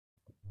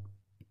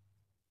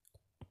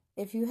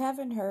If you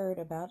haven't heard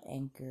about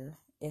Anchor,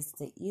 it's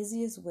the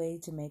easiest way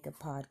to make a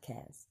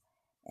podcast.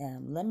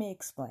 Let me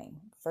explain.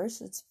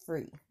 First, it's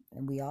free,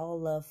 and we all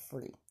love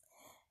free.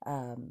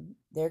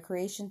 Their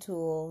creation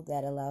tool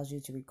that allows you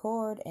to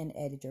record and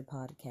edit your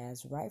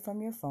podcast right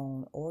from your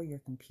phone or your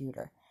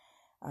computer.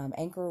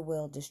 Anchor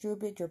will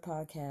distribute your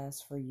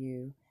podcast for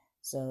you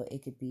so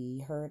it could be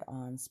heard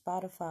on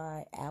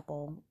Spotify,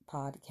 Apple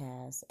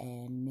Podcasts,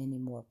 and many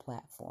more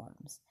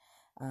platforms.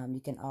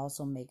 You can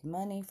also make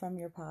money from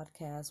your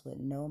podcast with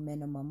no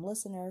minimum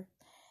listener.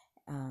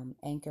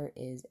 Anchor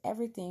is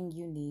everything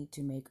you need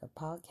to make a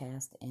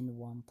podcast in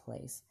one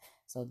place.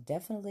 So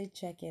definitely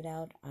check it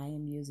out. I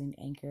am using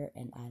Anchor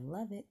and I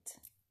love it.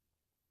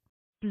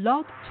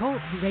 Blog Talk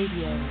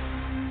Radio.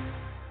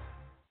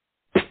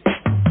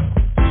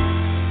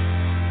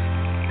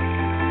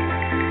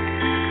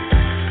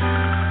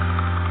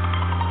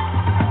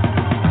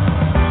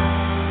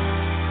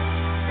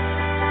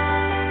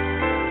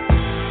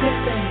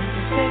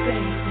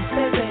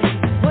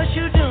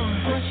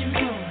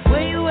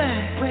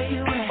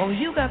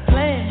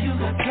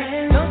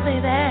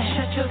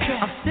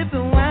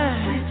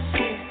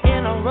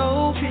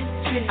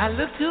 I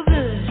look too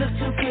good to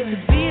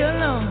be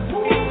alone.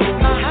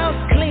 My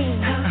house clean,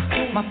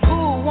 my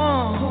pool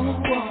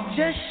warm.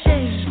 Just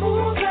shake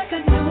smooth like a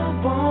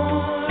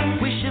newborn.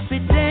 We should be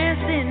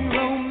dancing,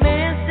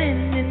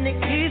 romancing in the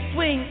east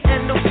wing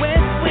and the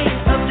west wing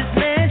of this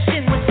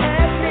mansion. What's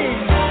happening?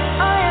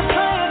 I ain't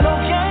playing no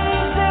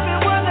games.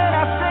 Every word that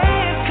I say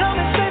is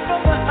coming straight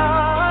from the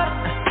heart.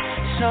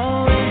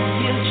 So if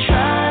you're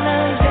trying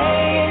to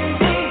lay in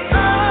the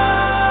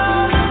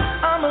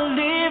I'ma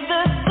leave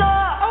the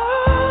door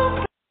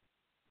open.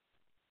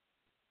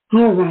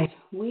 All right,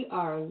 we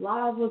are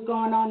live. What's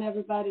going on,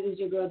 everybody? This is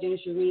your girl, Jenna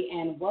Cherie,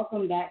 and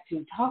welcome back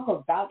to Talk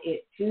About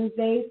It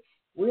Tuesdays.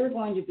 We're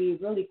going to be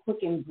really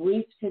quick and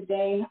brief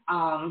today.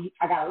 I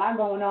got a lot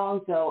going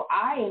on, so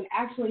I am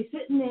actually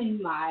sitting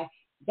in my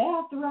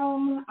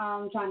bathroom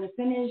trying to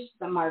finish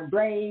my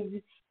braids.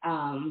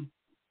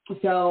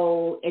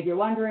 So if you're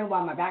wondering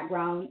why my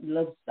background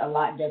looks a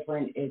lot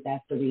different,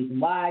 that's the reason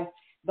why.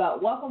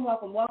 But welcome.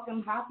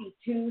 Happy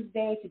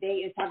Tuesday.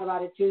 Today is Talk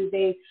About It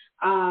Tuesday.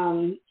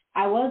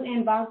 I was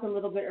inboxed a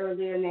little bit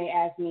earlier, and they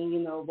asked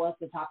me, what's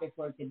the topic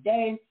for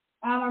today.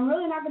 I'm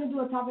really not going to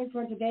do a topic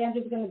for today. I'm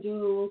just going to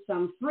do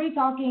some free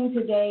talking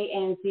today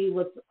and see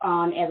what's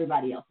on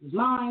everybody else's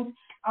minds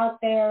out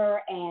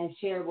there and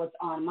share what's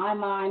on my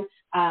mind.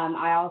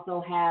 I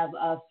also have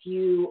a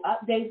few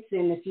updates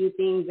and a few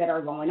things that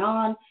are going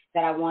on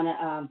that I want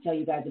to tell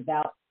you guys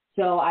about.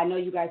 So I know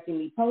you guys see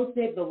me post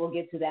it, but we'll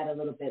get to that a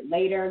little bit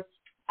later.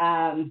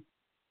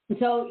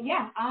 So,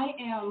 yeah,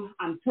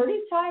 I'm pretty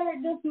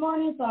tired this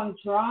morning, so I'm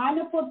trying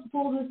to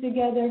pull this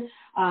together.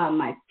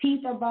 My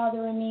teeth are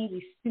bothering me,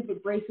 these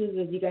stupid braces,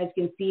 as you guys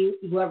can see.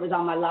 Whoever's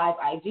on my live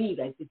IG, you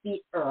guys can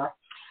see.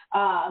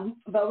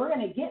 But we're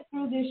going to get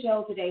through this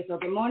show today. So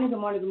good morning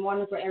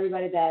for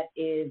everybody that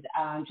is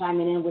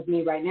chiming in with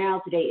me right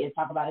now. Today is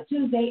Talk About It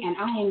Tuesday, and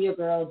I am your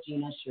girl,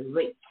 Gina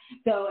Cherie.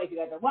 So if you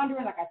guys are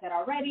wondering, like I said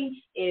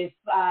already, if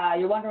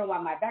you're wondering why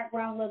my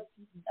background looks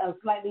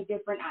slightly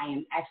different, I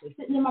am actually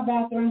sitting in my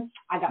bathroom.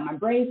 I got my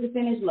braids to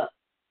finish. Look,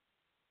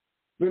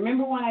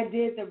 remember when I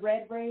did the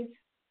red braids?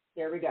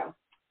 There we go.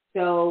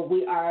 So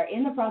we are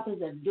in the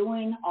process of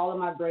doing all of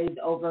my braids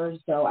over.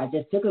 So I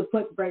just took a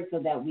quick break so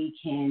that we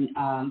can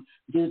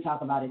do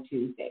Talk About It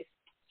Tuesdays.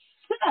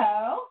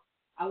 So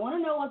I want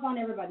to know what's on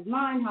everybody's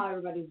mind, how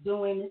everybody's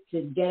doing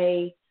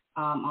today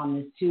on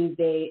this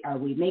Tuesday. Are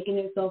we making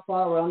it so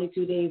far? We're only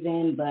 2 days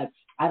in, but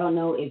I don't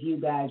know if you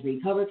guys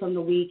recovered from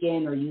the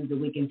weekend or used the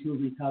weekend to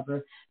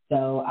recover.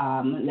 So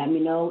let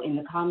me know in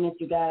the comments,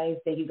 you guys.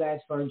 Thank you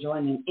guys for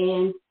joining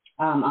in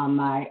on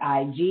my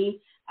IG.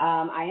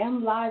 I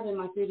am live in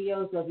my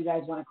studio, so if you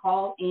guys want to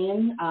call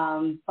in,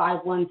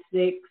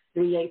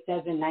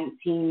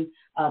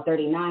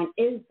 516-387-1939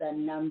 is the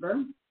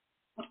number.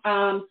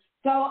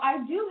 So I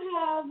do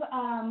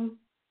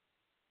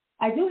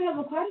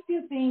have quite a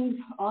few things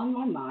on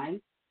my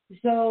mind.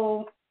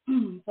 So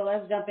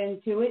let's jump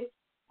into it.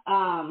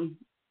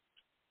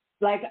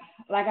 Like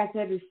I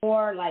said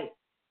before,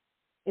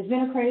 it's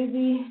been a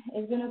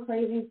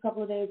crazy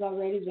couple of days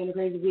already. It's been a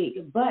crazy week.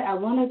 But I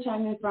want to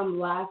chime in from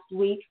last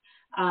week.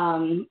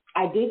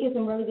 I did get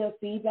some really good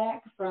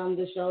feedback from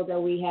the show that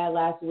we had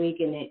last week,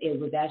 and it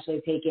was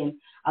actually taken,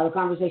 the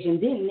conversation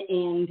didn't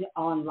end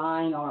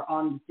online or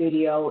on the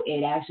studio.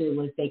 It actually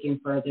was taken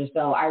further.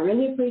 So I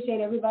really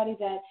appreciate everybody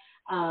that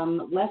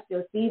left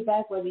their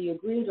feedback, whether you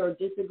agreed or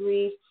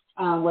disagreed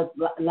with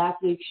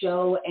last week's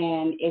show.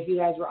 And if you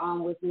guys were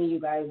on with me, you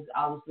guys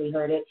obviously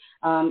heard it.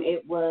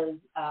 It was,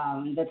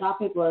 the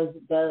topic was,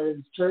 does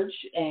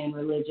church and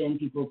religion,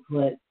 do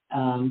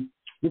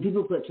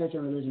people put church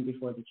and religion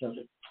before the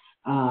children?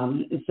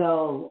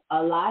 So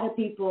a lot of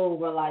people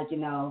were like,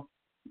 I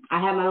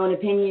have my own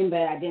opinion,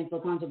 but I didn't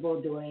feel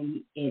comfortable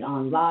doing it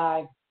on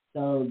live.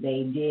 So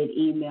they did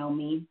email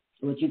me,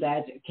 which you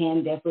guys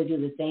can definitely do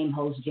the same,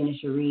 host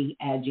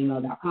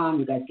jennacherie@gmail.com.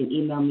 You guys can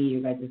email me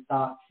your guys'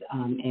 thoughts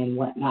and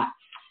whatnot.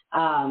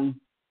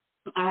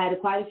 I had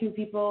quite a few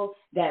people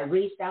that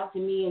reached out to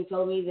me and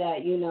told me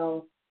that,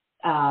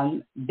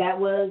 that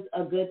was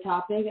a good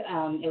topic.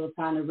 It was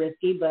kind of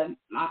risky, but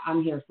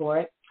I'm here for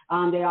it.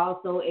 They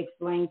also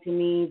explained to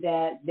me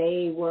that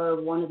they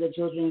were one of the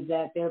children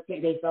that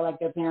they felt like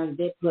their parents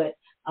did put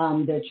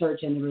their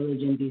church and the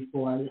religion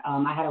before.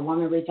 I had a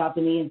woman reach out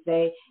to me and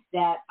say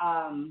that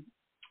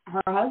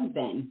her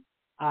husband,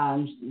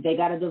 they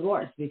got a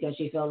divorce because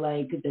she felt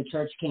like the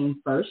church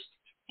came first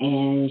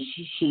and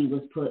she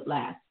was put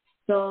last.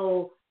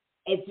 So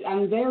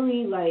I'm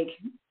very like,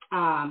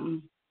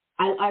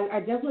 I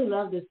definitely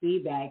love the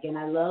feedback, and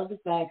I love the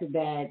fact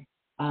that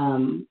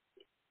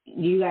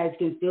you guys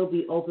can still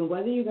be open,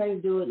 whether you guys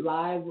do it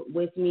live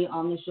with me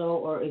on the show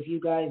or if you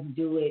guys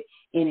do it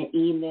in an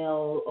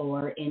email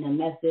or in a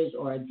message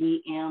or a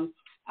DM.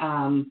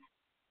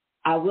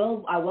 I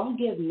won't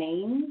give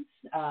names.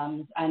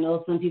 I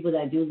know some people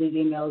that do leave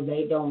emails,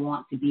 they don't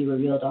want to be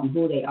revealed on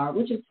who they are,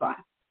 which is fine.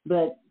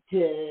 But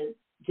to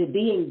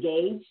be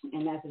engaged,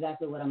 and that's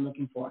exactly what I'm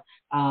looking for,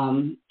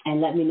 and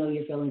let me know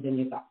your feelings and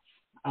your thoughts.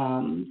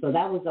 So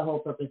that was the whole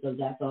purpose of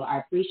that. So I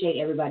appreciate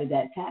everybody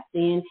that tapped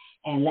in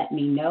and let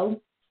me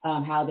know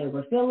how they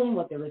were feeling,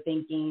 what they were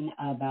thinking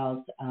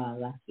about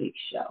last week's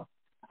show.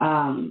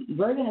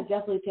 We're going to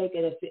definitely take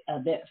it a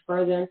bit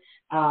further.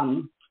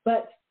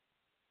 But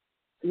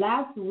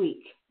last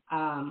week,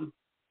 I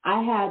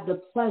had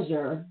the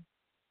pleasure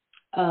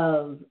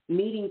of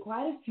meeting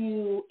quite a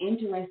few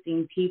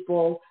interesting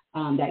people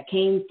that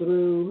came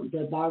through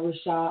the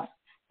barbershop.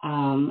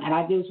 And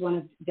I just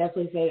want to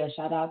definitely say a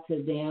shout out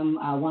to them.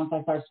 Once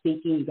I start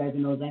speaking, you guys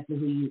know exactly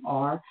who you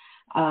are.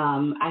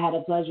 I had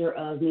a pleasure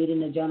of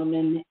meeting a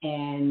gentleman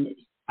and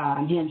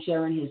him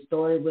sharing his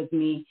story with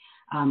me.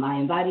 I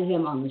invited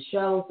him on the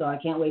show, so I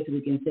can't wait till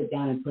we can sit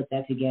down and put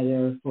that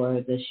together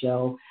for the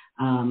show,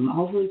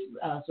 hopefully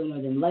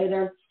sooner than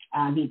later.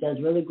 He does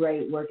really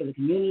great work in the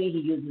community. He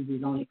uses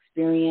his own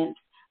experience.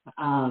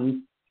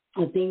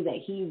 The things that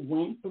he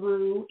went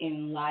through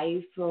in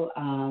life,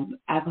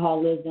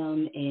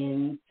 alcoholism,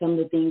 and some of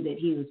the things that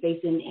he was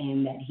facing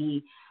and that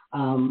he,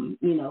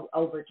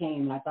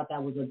 overcame. And I thought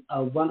that was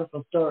a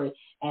wonderful story.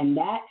 And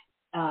that,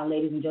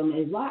 ladies and gentlemen,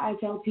 is why I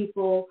tell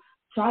people,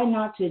 try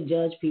not to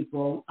judge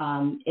people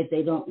if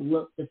they don't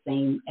look the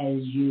same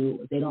as you,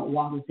 if they don't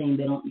walk the same,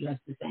 they don't dress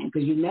the same,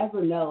 because you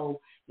never know,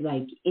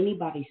 like,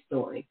 anybody's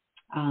story.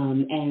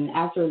 And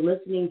after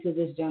listening to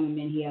this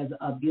gentleman, he has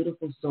a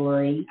beautiful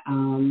story,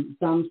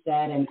 some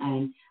sad,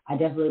 and I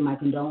definitely, my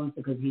condolences,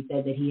 because he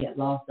said that he had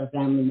lost a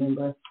family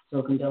member,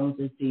 so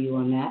condolences to you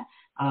on that.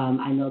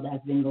 I know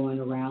that's been going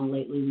around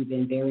lately. We've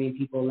been burying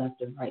people left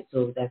and right,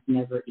 so that's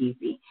never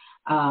easy.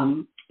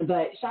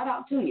 But shout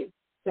out to you.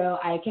 So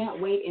I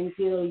can't wait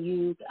until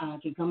you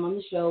can come on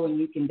the show and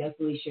you can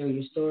definitely share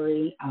your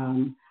story.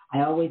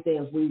 I always say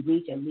if we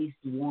reach at least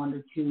one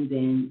or two,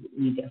 then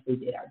we definitely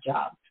did our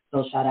job.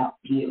 So shout out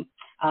to you.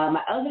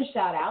 My other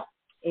shout out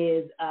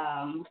is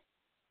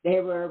they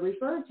were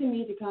referred to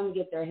me to come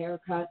get their hair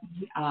cut,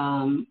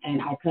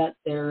 and I cut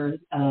their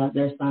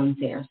son's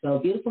hair. So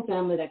beautiful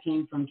family that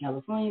came from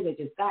California.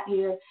 They just got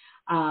here.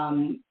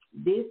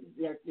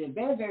 They're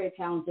very, very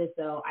talented,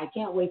 so I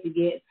can't wait to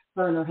get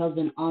her and her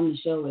husband on the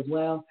show as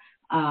well.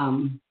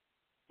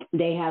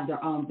 They have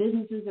their own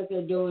businesses that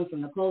they're doing,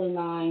 from the clothing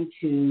line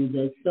to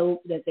the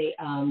soap that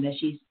that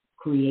she's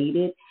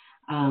created.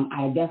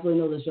 I definitely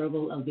know the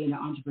struggle of being an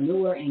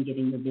entrepreneur and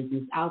getting your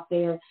business out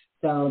there.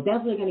 So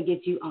definitely going to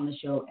get you on the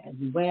show as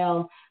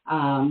well.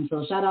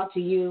 So shout out to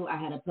you. I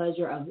had a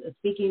pleasure of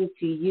speaking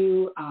to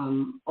you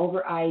over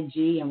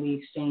IG, and we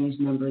exchanged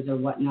numbers or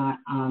whatnot.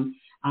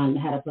 I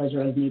had a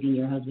pleasure of meeting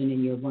your husband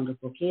and your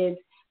wonderful kids.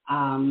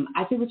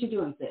 I see what you're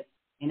doing, sis,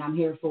 and I'm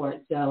here for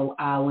it. So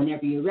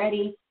whenever you're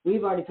ready,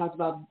 we've already talked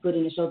about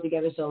putting the show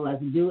together, so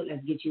let's do it.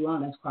 Let's get you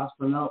on. Let's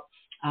cross-promote.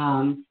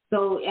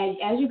 So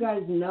as you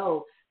guys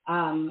know,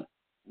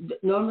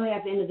 normally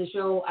at the end of the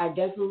show, I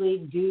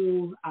definitely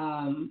do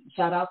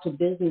shout out to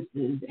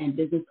businesses and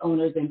business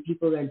owners and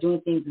people that are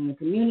doing things in the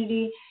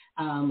community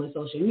with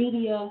social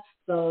media.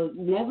 So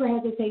never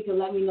hesitate to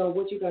let me know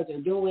what you guys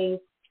are doing.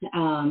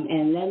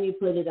 And let me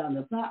put it on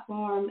the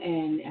platform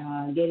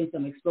and getting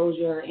some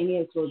exposure. Any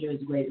exposure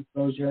is great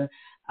exposure,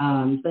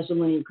 especially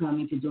when you're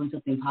coming to doing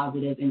something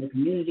positive in the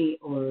community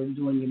or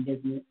doing your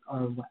business or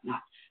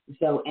whatnot.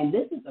 So, and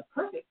this is a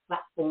perfect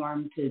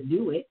platform to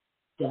do it.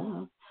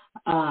 Duh.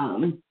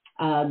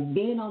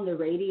 Being on the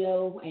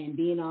radio and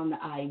being on the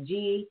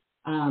IG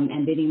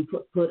and being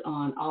put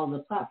on all the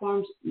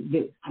platforms,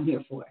 I'm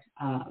here for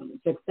it.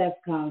 Success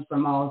comes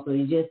from all, so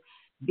you just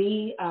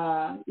be,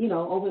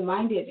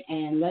 open-minded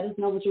and let us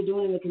know what you're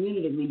doing in the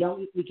community.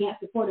 We can't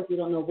support if we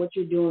don't know what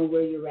you're doing,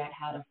 where you're at,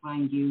 how to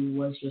find you,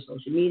 what's your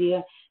social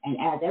media. And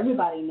as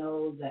everybody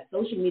knows, that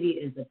social media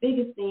is the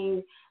biggest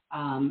thing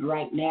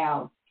right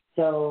now.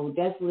 So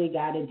definitely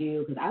got to do,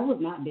 because I was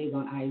not big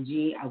on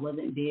IG. I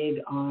wasn't big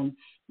on,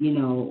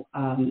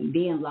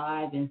 being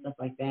live and stuff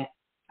like that.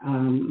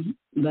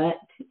 But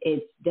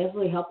it's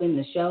definitely helping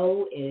the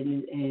show,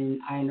 and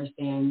I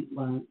understand,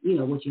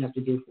 what you have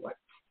to do for it.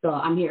 So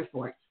I'm here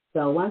for it.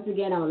 So once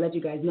again, I'm going to let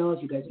you guys know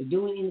if you guys are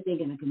doing anything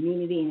in the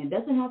community, and it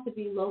doesn't have to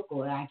be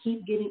local. And I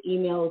keep getting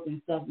emails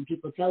and stuff and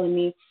people telling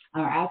me,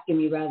 or asking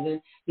me rather,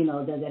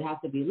 does it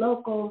have to be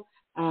local?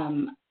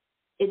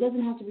 It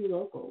doesn't have to be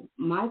local.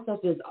 My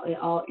stuff is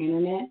all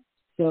internet.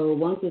 So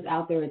once it's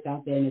out there, and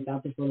it's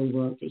out there for the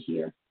world to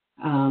hear.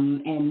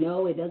 And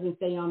no, it doesn't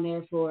stay on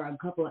there for a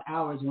couple of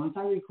hours. Once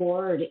I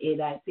record,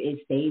 it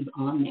stays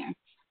on there.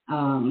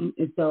 And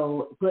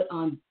so put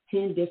on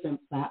 10 different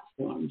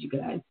platforms, you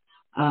guys.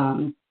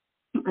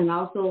 And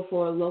also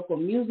for local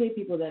music,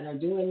 people that are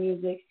doing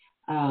music,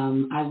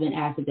 I've been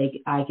asked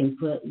if I can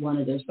put one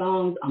of their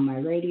songs on my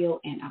radio,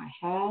 and I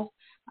have.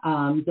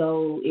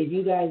 So if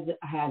you guys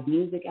have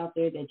music out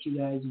there that you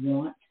guys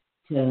want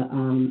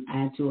to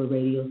add to a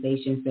radio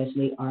station,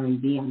 especially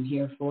R&B, I'm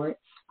here for it.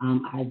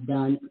 I've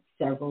done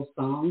several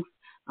songs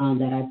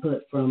that I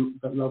put from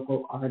the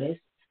local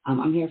artists.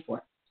 I'm here for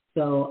it.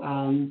 So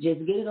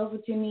just get it over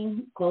to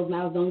me. Closed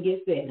mouths don't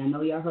get fed. I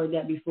know y'all heard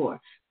that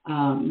before.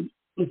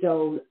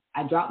 So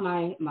I dropped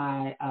my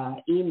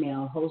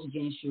email,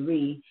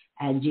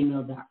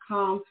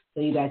 hostjencherie@gmail.com,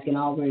 so you guys can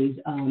always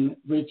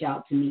reach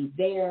out to me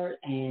there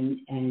and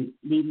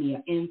leave me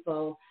your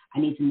info. I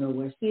need to know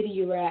where city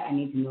you're at. I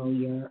need to know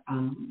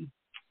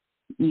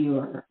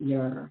your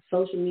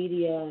social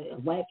media,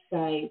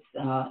 websites,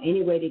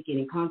 any way to get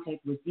in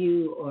contact with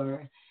you,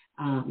 or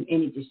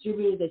any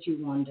distributors that you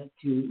wanted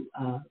to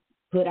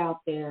put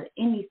out there,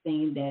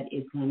 anything that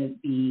is going to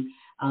be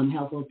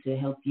helpful to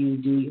help you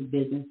do your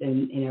business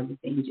and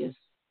everything. Just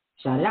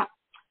shout it out.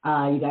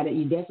 You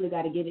definitely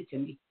got to get it to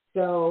me.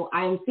 So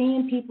I'm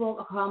seeing people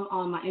come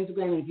on my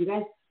Instagram, and if you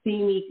guys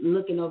see me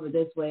looking over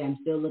this way, I'm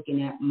still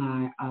looking at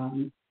my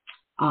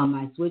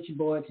my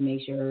switchboard to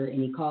make sure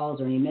any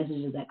calls or any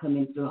messages that come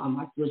in through on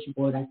my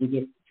switchboard, I can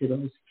get to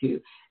those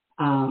too.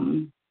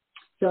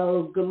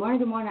 So good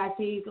morning. I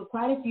see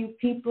quite a few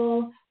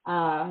people.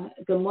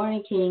 Good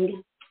morning,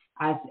 King.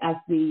 I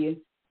see you.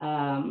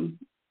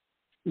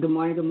 Good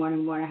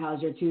morning.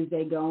 How's your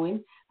Tuesday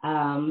going?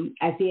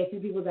 I see a few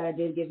people that I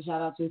did give a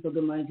shout out to, so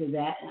good morning to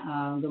that.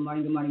 Good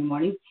morning.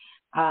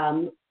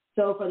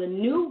 So for the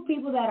new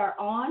people that are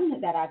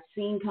on, that I've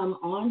seen come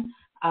on,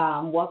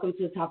 welcome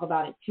to Talk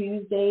About It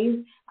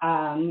Tuesdays.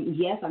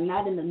 Yes, I'm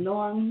not in the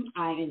norm.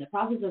 I'm in the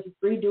process of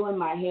redoing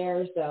my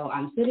hair, so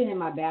I'm sitting in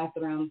my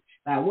bathroom,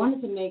 but I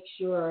wanted to make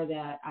sure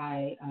that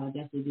I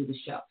definitely do the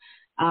show.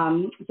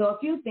 So a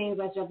few things,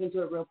 let's jump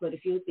into it real quick, a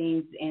few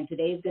things, and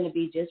today's going to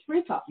be just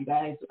free talk, you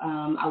guys.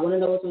 I want to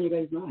know what's on your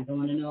guys' minds. I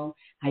want to know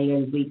how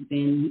your guys' week's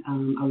been.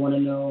 I want to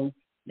know,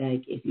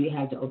 like, if you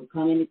had to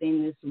overcome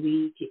anything this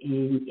week,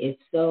 and if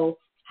so,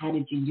 how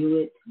did you do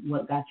it?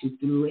 What got you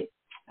through it?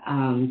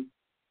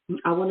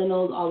 I want to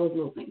know all those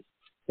little things.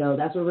 So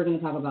that's what we're going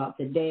to talk about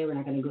today. We're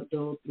not going to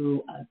go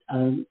through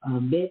a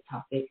big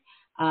topic.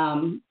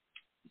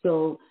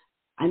 So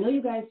I know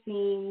you guys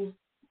seen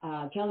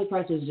Kelly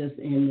Price was just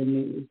in the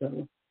news.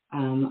 So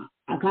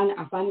I find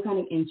it kind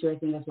of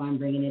interesting. That's why I'm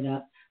bringing it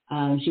up.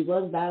 She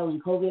was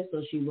battling COVID,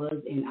 so she was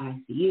in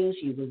ICU.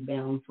 She was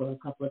bound for a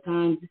couple of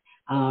times.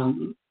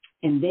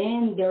 And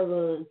then there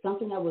was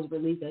something that was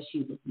released that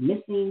she was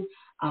missing.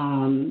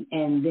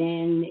 And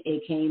then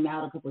it came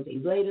out a couple of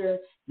days later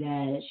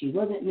that she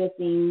wasn't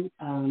missing.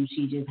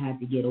 She just had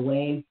to get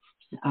away.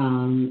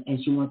 And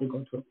she wanted to go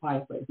to a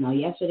quiet place. Now,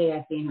 yesterday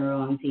I seen her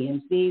on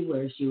TMC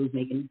where she was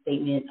making a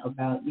statement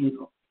about,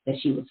 that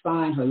she was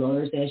fine. Her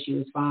lawyer said she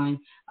was fine.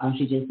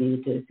 She just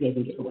needed to escape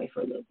and get away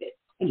for a little bit.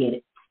 I get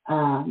it.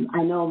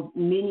 I know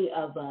many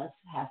of us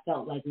have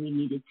felt like we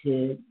needed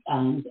to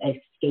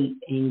escape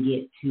and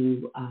get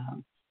to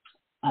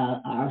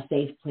our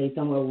safe place,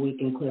 somewhere where we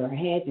can clear our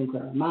heads and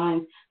clear our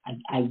minds.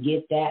 I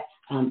get that.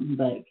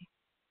 But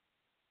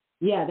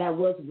yeah, that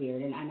was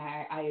weird, and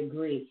I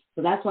agree.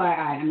 So that's why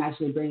I'm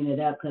actually bringing it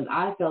up, because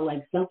I felt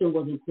like something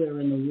wasn't clear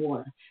in the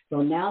water.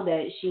 So now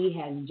that she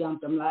has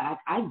jumped, I'm like,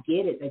 I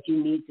get it that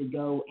you need to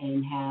go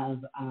and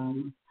have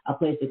a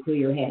place to clear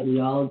your head.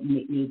 We all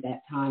need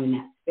that time and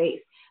that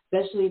space,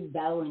 especially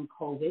battling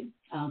COVID,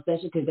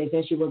 especially because they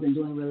said she wasn't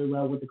doing really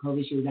well with the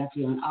COVID. She was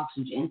actually on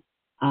oxygen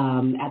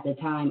at the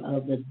time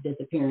of the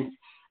disappearance.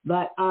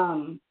 But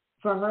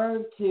for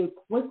her to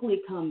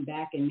quickly come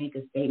back and make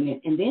a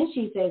statement, and then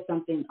she said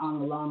something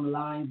along the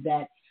lines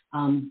that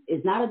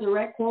is not a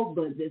direct quote,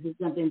 but this is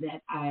something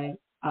that I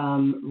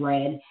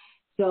read.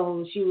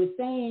 So she was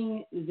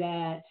saying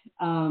that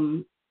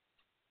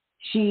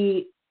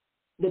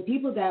the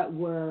people that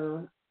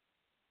were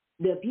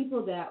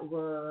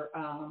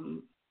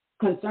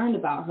concerned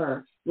about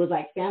her was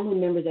like family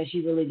members that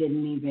she really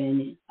didn't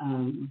even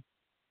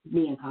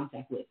be in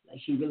contact with. Like,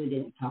 she really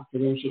didn't talk to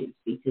them. She didn't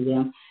speak to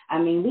them. I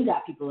mean, we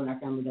got people in our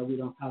family that we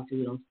don't talk to,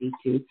 we don't speak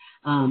to.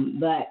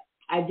 But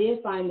I did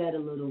find that a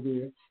little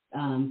weird,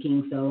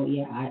 King. So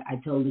yeah, I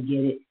totally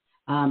get it.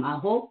 I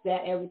hope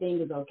that everything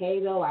is okay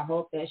though. I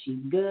hope that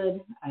she's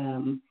good.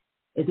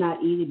 It's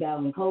not easy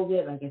battling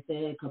COVID. Like I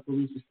said, a couple of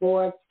weeks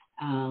before,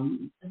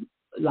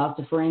 lost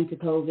a friend to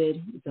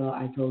COVID. So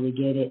I totally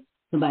get it.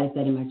 somebody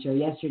sat in my chair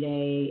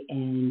yesterday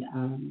and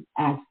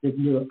asked to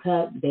do a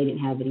cut. They didn't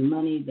have any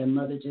money. Their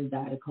mother just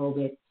died of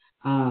COVID.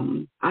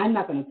 I'm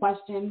not going to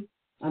question.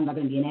 I'm not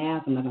going to be an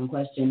ass. I'm not going to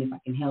question if I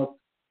can help.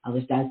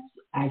 If that's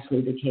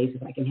actually the case,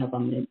 if I can help,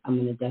 I'm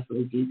gonna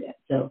definitely do that.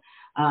 So,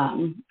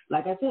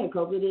 like I said,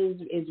 COVID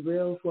is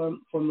real for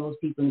most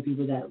people and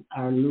people that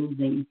are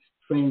losing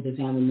friends and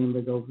family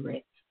members over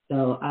it.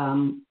 So,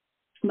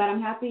 but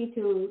I'm happy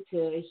to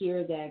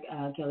hear that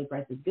Kelly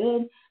Price is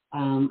good.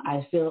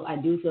 I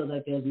do feel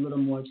like there's a little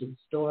more to the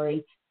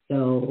story.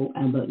 So,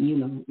 but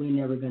we're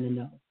never gonna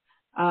know.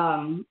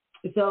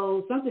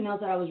 So something else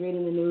that I was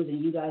reading in the news,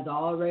 and you guys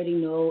already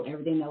know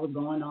everything that was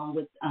going on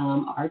with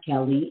R.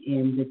 Kelly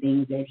and the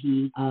things that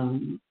he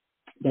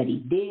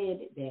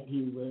did, that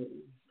he was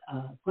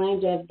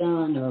claimed to have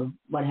done, or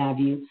what have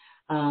you.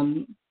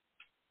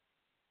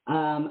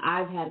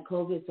 I've had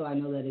COVID, so I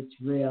know that it's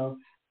real.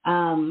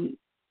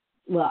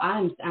 Well,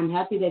 I'm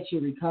happy that you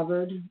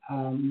recovered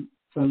from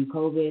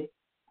COVID.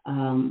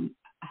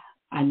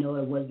 I know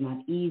it was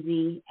not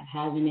easy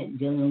having it,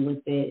 dealing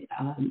with it.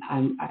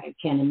 I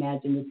can't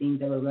imagine the things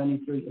that were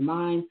running through your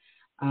mind.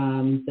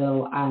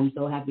 So I'm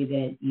so happy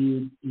that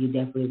you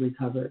definitely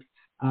recovered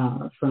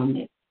from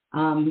it.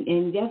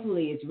 And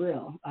definitely it's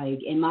real.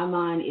 Like in my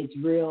mind, it's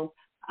real.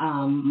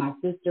 My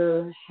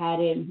sister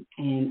had it,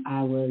 and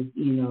I was,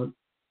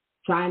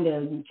 trying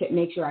to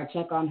make sure I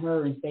check on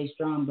her and stay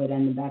strong. But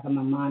in the back of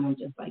my mind, I'm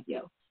just like,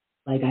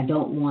 I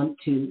don't want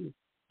to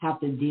have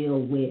to deal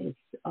with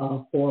a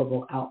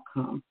horrible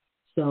outcome.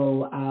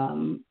 So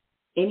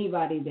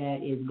anybody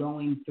that is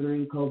going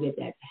through COVID,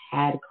 that's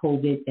had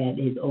COVID, that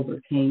has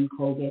overcame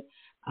COVID,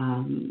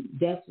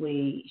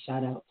 definitely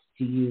shout out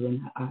to you.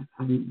 And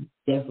I'm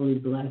definitely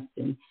blessed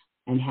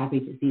and happy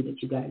to see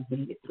that you guys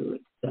made it through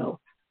it. So,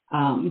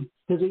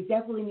 because we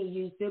definitely need,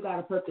 you still got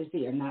a purpose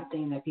here. Not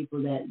saying that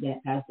people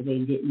that passed away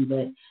didn't,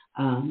 but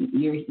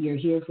you're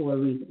here for a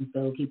reason.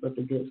 So keep up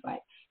the good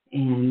fight.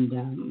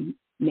 And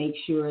make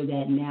sure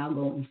that now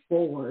going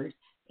forward,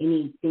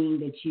 anything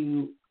that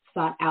you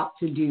sought out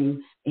to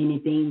do,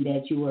 anything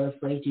that you were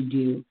afraid to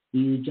do,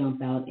 you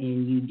jump out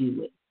and you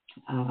do it.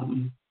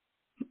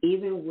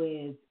 Even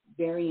with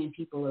varying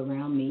people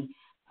around me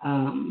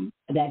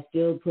that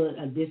still put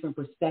a different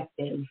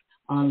perspective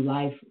on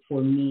life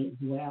for me as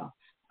well.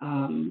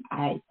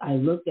 I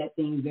looked at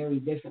things very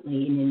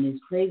differently, and then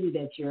it's crazy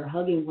that you're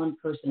hugging one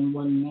person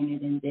 1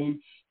 minute, and then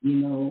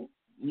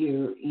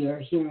you're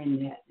hearing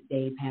that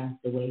they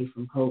passed away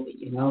from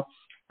COVID,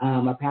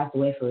 or passed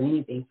away for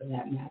anything for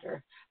that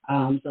matter.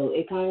 So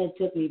it kind of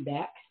took me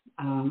back,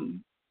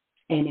 and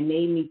it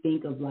made me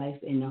think of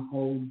life in a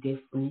whole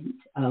different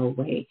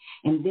way.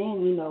 And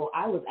then,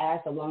 I was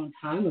asked a long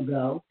time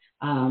ago,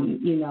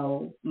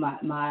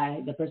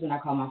 the person I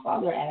call my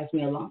father asked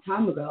me a long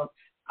time ago,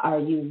 are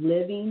you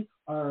living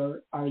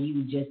or are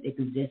you just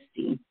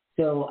existing?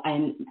 So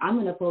I'm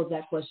going to pose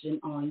that question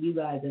on you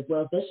guys as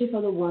well, especially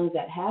for the ones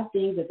that have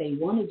things that they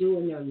want to do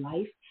in their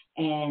life,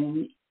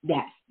 and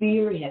that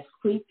fear has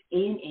creeped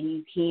in and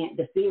you can't,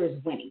 the fear is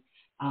winning.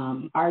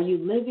 Are you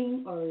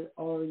living or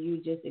are you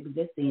just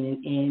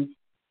existing? And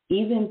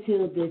even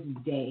till this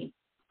day,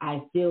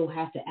 I still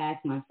have to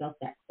ask myself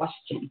that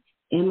question.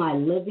 Am I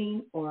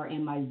living or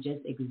am I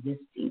just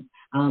existing?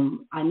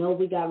 I know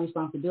we got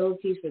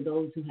responsibilities for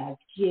those who have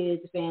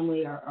kids,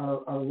 family,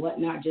 or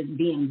whatnot. Just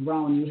being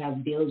grown, you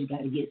have bills, you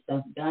got to get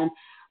stuff done.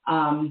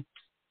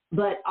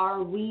 But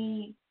are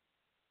we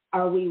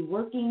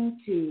working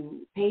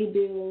to pay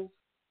bills,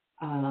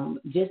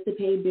 just to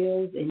pay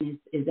bills, and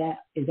is that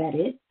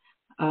it?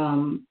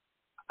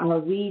 Are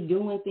we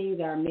doing things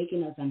that are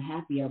making us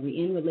unhappy? Are we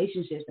in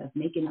relationships that's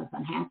making us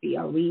unhappy?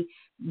 Are we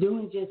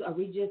just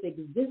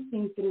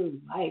existing through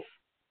life?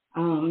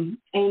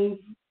 And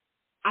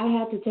I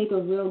had to take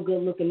a real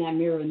good look in that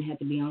mirror and had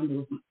to be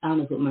honest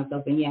with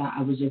myself. And yeah,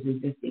 I was just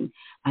existing.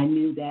 I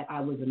knew that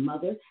I was a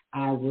mother.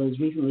 I was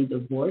recently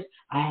divorced.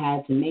 I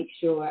had to make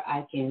sure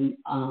I can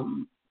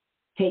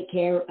take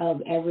care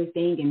of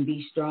everything and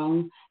be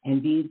strong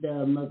and be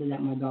the mother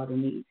that my daughter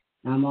needs.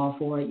 I'm all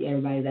for it.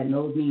 Everybody that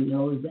knows me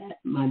knows that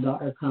my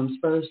daughter comes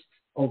first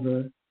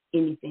over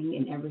anything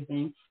and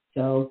everything.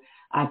 So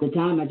at the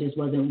time, I just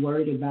wasn't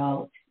worried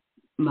about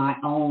my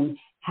own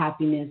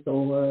happiness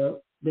or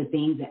the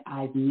things that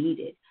I've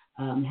needed,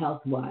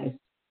 health-wise,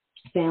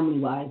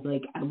 family-wise.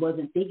 Like, I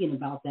wasn't thinking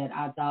about that.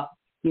 I thought,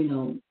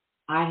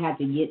 I had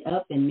to get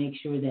up and make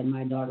sure that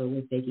my daughter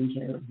was taken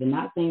care of. And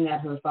not saying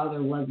that her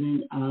father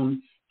wasn't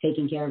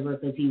taking care of her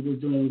because he was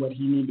doing what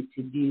he needed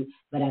to do.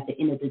 But at the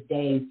end of the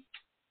day,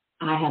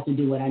 I have to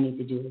do what I need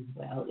to do as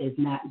well. It's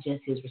not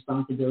just his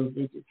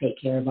responsibility to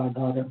take care of our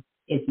daughter.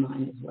 It's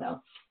mine as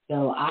well.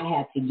 So I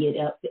had to get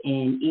up,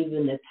 and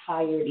even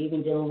tired,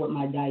 even dealing with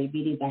my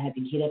diabetes, I had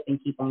to get up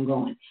and keep on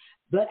going.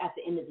 But at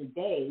the end of the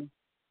day,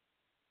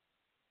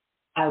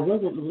 I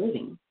wasn't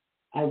living.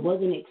 I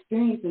wasn't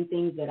experiencing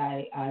things that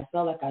I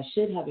felt like I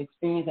should have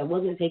experienced. I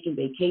wasn't taking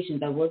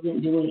vacations. I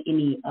wasn't doing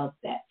any of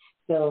that.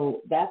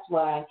 So that's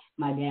why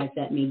my dad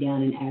sat me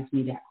down and asked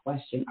me that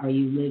question: are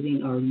you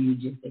living or are you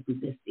just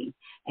existing?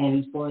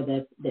 And for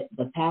the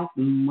past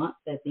month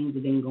that things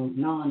have been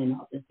going on and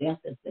all this death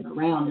that's been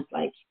around, it's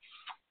like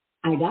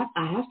I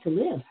have to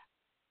live.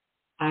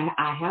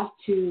 I have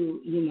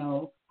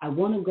to, I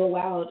want to go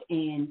out,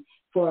 and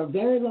for a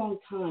very long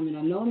time, and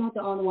I know I'm not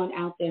the only one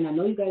out there, and I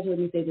know you guys heard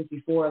me say this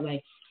before,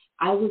 like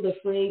I was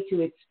afraid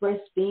to express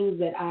things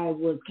that I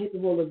was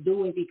capable of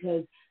doing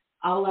because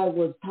all I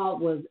was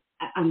taught was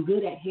I'm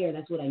good at hair.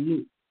 That's what I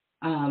knew.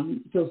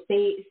 So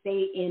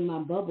stay in my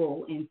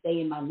bubble and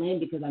stay in my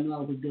lane because I know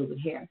I was good with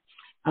hair.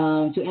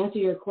 To answer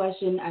your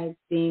question, I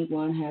think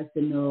one has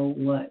to know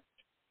what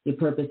your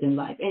purpose in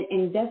life.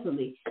 And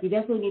definitely, you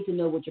definitely need to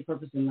know what your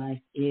purpose in life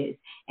is.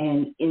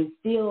 And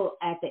still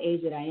at the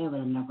age that I am,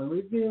 and I'm not going to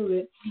reveal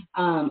it,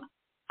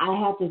 I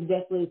have to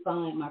definitely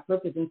find my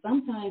purpose. And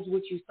sometimes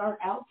what you start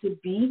out to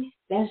be,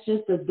 that's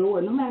just a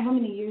door. No matter how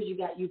many years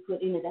you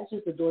put in it, that's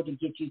just a door to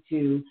get you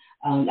to,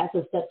 that's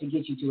a step to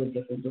get you to a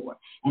different door.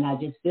 And I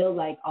just feel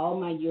like all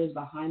my years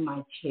behind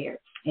my chair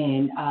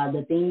and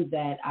the things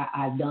that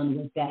I've done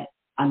with that,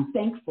 I'm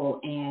thankful,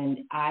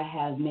 and I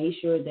have made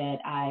sure that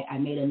I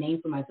made a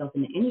name for myself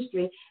in the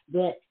industry,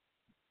 but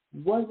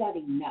was that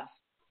enough?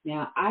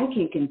 Now, I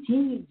can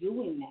continue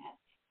doing that.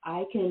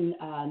 I can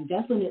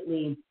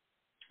definitely,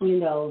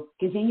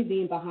 continue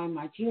being behind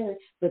my chair,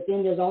 but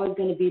then there's always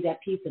going to be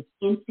that piece of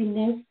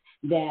emptiness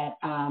that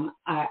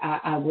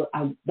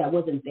that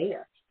wasn't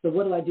there. So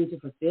what do I do to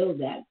fulfill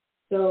that?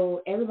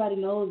 So everybody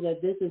knows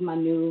that this is my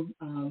new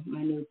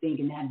thing,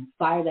 and that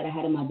fire that I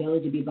had in my belly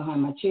to be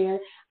behind my chair,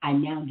 I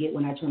now get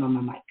when I turn on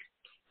my mic.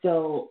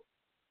 So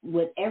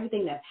with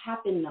everything that's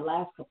happened in the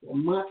last couple of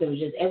months, it was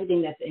just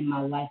everything that's in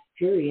my life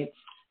period,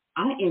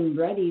 I am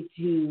ready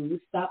to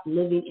stop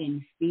living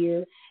in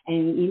fear.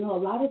 And, a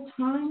lot of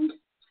times,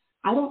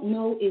 I don't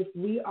know if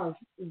we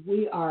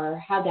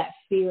have that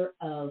fear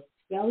of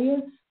failure,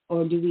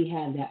 or do we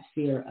have that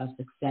fear of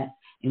success?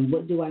 And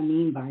what do I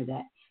mean by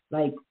that?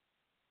 Like,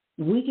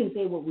 we can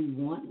say what we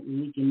want,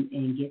 and we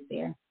can get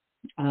there.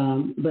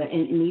 But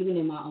even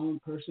in my own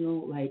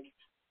personal, like,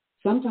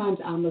 sometimes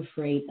I'm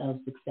afraid of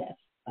success.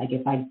 Like,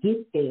 if I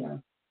get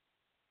there,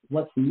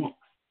 what's next?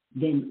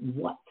 Then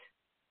what?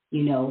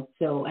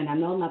 So, and I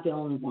know I'm not the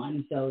only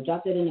one. So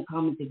drop that in the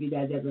comments if you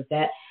guys ever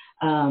that.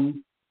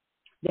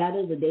 That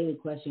is a daily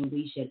question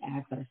we should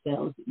ask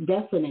ourselves,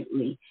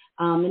 definitely.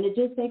 And it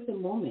just takes a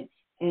moment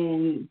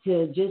and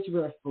to just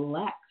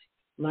reflect.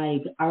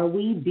 Like, are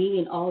we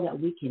being all that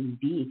we can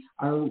be?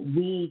 Are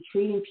we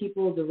treating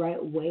people the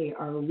right way?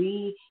 Are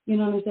we,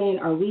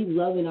 Are we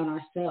loving on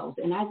ourselves?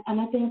 And I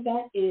think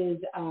that is,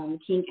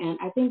 King Ann,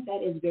 I think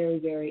that is very,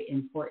 very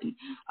important.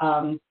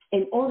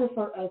 In order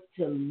for us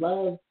to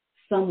love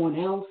someone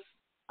else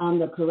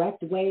the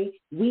correct way,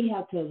 we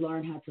have to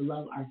learn how to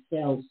love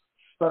ourselves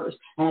first.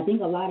 And I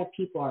think a lot of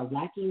people are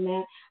lacking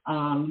that,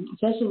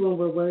 especially when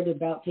we're worried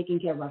about taking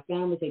care of our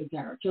family, taking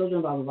care of our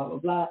children, blah, blah, blah, blah,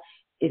 blah.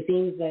 It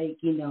seems like,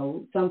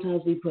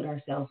 sometimes we put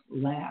ourselves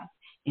last,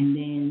 and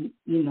then,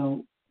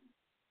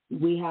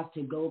 we have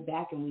to go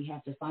back and we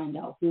have to find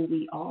out who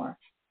we are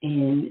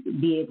and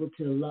be able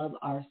to love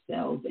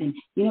ourselves. And,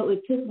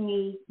 it took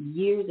me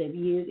years and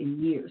years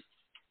and years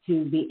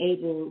to be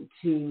able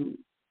to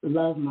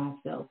love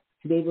myself,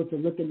 to be able to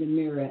look in the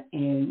mirror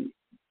and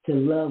to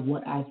love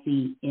what I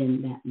see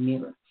in that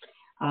mirror.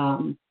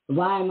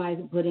 Why am I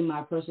putting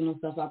my personal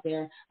stuff out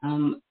there?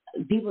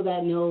 People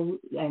that know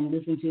and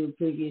listen to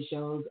previous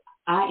shows,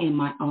 I am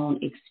my own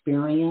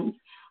experience.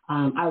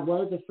 I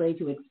was afraid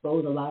to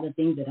expose a lot of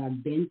things that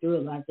I've been through,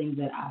 a lot of things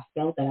that I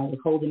felt that I was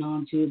holding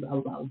on to, blah,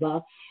 blah,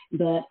 blah.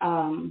 But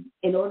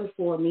in order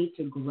for me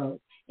to grow,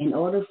 in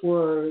order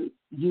for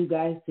you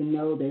guys to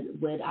know that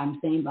what I'm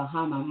saying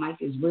behind my mic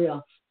is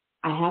real,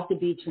 I have to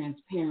be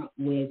transparent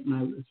with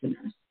my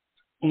listeners.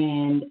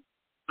 And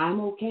I'm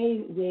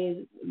okay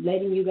with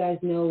letting you guys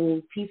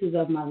know pieces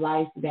of my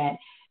life that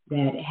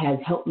has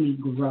helped me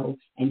grow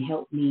and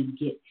helped me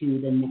get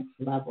to the next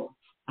level.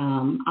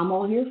 I'm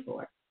all here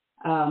for it.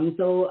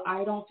 So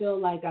I don't feel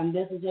like I'm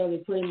necessarily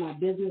putting my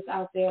business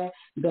out there,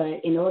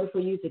 but in order for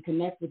you to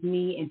connect with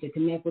me and to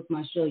connect with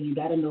my show, you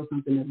got to know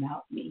something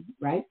about me,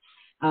 right?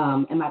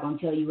 Am I going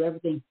to tell you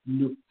everything?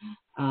 No.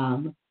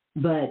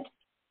 But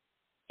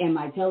am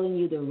I telling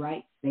you the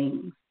right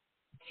things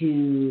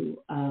to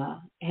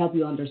help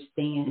you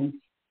understand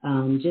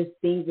just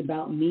things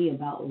about me,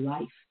 about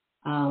life?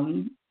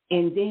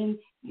 And then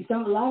a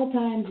lot of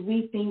times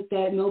we think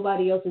that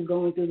nobody else is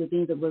going through the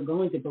things that we're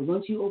going through. But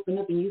once you open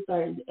up and you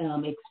start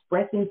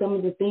expressing some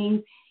of the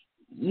things,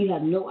 you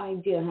have no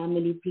idea how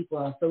many people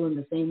are feeling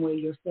the same way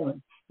you're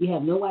feeling. You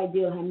have no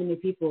idea how many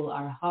people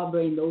are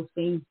harboring those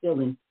same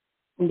feelings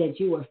that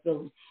you are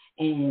feeling.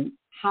 And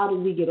how do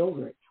we get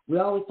over it?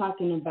 We're always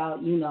talking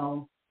about,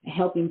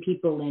 helping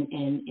people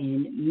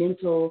and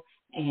mental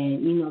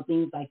and,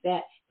 things like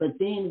that. But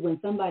then when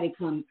somebody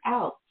comes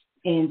out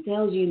and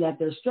tells you that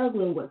they're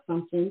struggling with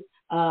something,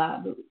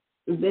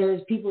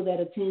 there's people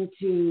that tend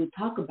to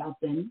talk about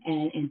them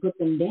and put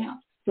them down.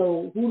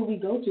 So who do we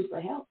go to for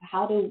help?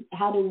 How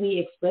do we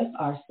express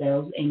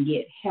ourselves and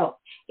get help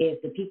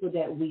if the people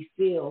that we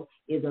feel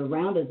is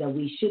around us that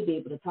we should be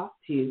able to talk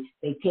to,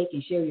 they take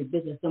and share your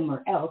business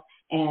somewhere else,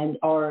 and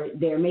or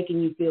they're making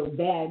you feel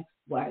bad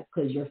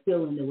because you're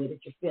feeling the way that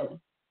you're feeling.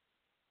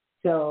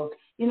 So,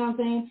 you know what I'm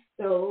saying?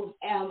 So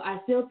I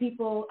feel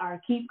people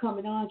keep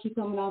coming on.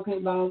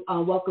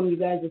 Welcome you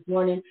guys this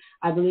morning.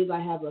 I believe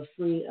I have a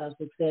free of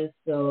success,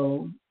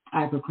 so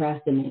I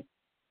procrastinate.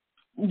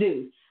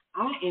 Dude,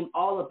 I am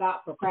all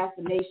about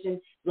procrastination.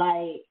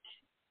 Like,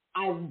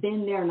 I've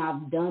been there and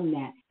I've done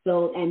that.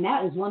 So, and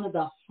that is one of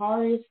the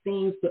hardest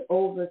things to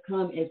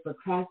overcome is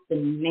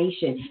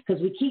procrastination,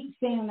 because we keep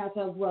saying to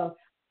ourselves, well,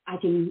 I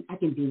can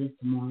do this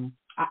tomorrow.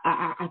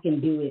 I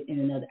can do it in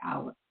another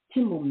hour,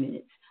 10 more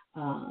minutes.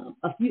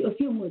 A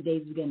few more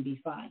days is going to be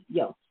fine.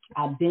 Yo,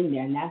 I've been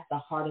there, and that's the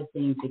hardest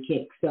thing to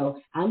kick.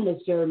 So I'm going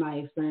to share my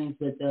experience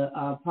with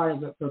the part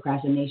of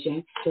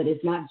procrastination, but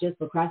it's not just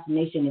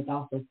procrastination, it's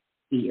also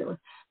fear.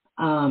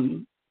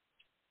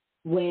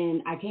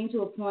 When I came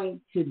to a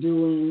point to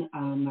doing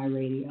my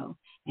radio,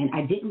 and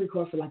I didn't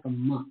record for like a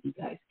month, you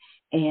guys,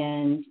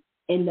 and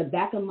in the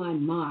back of my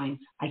mind,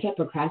 I kept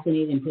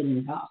procrastinating and putting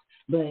it off.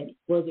 But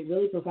was it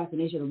really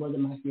procrastination, or was it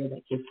my fear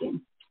that kicked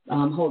in?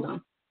 Hold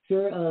on.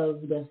 Fear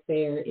of the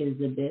fair is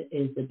the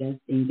best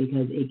thing,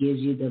 because it gives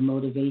you the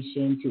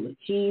motivation to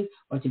achieve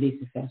or to be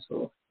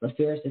successful. But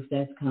fear of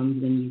success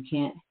comes when you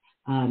can't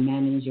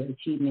manage your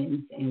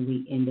achievements, and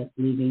we end up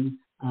leaving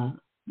a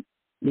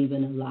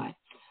lie.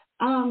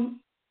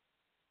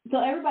 So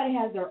everybody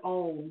has their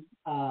own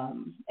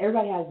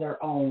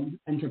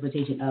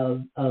interpretation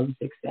of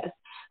success.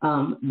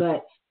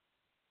 But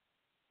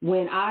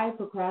when I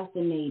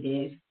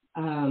procrastinated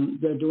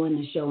doing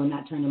the show and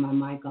not turning my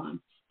mic on,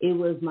 it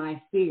was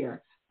my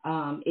fear.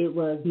 It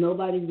was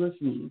nobody's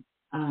listening.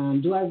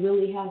 Do I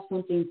really have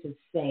something to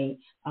say?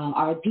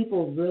 Are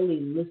people really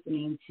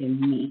listening to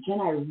me?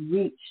 Can I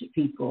reach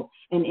people?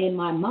 And in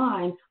my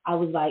mind, I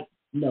was like,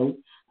 no,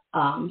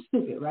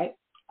 stupid, right?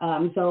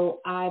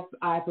 So I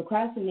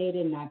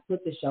procrastinated and I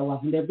put the show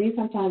off. And there'd be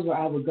some times where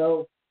I would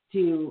go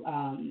to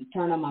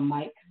turn on my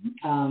mic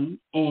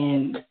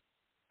and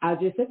I'll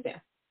just sit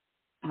there.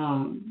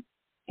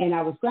 And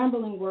I was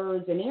scrambling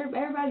words, and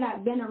everybody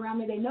that's been around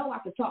me, they know I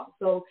could talk.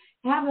 So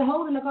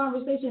holding a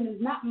conversation is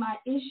not my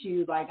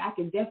issue. Like, I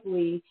can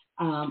definitely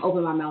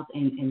open my mouth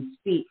and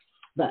speak,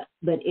 but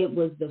it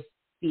was the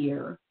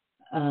fear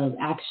of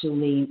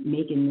actually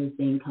making this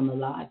thing come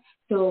alive.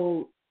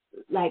 So,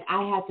 like,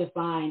 I had to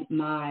find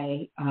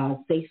my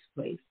safe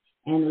place.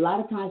 And a lot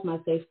of times my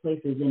safe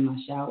place is in my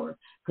shower,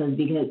 because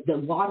the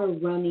water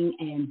running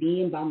and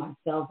being by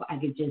myself,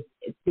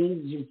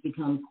 things just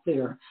become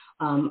clear.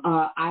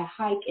 I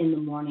hike in the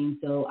morning,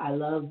 so I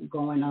love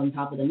going on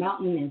top of the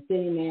mountain and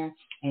sitting there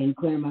and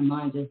clearing my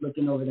mind, just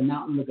looking over the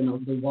mountain, looking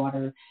over the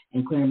water,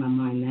 and clearing my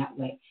mind that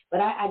way. But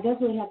I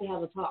definitely have to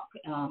have a talk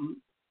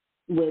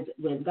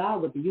with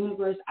God, with the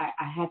universe.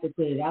 I had to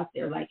put it out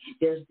there. Like,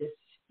 there's this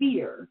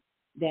fear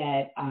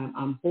that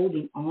I'm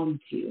holding on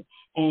to,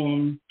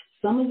 and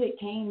some of it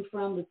came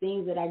from the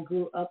things that I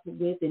grew up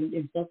with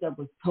and stuff that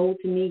was told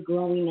to me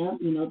growing up,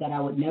 that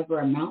I would never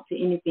amount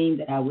to anything,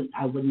 that I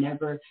would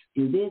never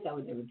do this, I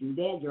would never do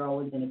that, you're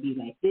always going to be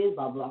like this,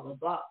 blah, blah, blah,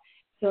 blah.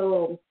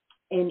 So,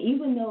 and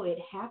even though it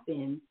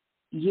happened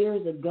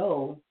years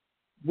ago,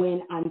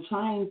 when I'm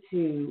trying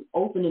to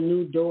open a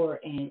new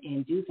door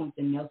and do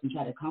something else and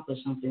try to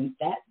accomplish something,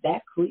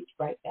 that creeps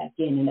right back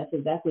in, and that's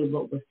exactly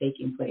what was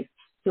taking place.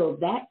 So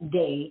that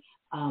day,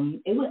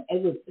 it was I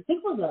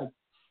think it was a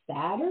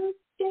Saturday,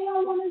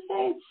 I want to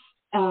say,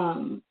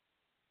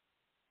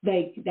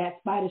 like, that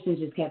spider sense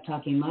just kept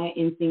talking. My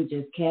instinct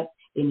just kept,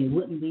 and it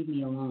wouldn't leave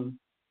me alone.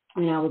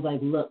 And I was like,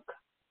 look,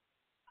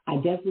 I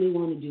definitely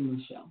want to do my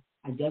show.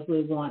 I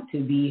definitely want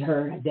to be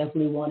heard. I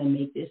definitely want to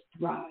make this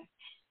thrive.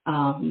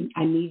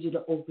 I need you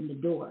to open the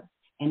door.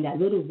 And that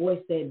little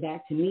voice said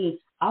back to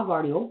me, I've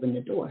already opened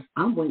the door.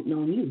 I'm waiting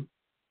on you.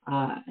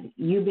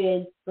 You've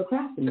been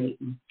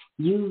procrastinating.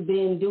 You've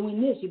been doing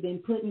this. You've been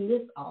putting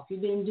this off.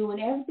 You've been doing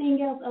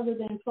everything else other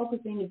than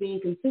focusing and being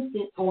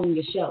consistent on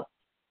your show.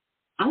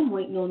 I'm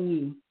waiting on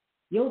you.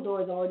 Your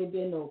door's already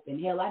been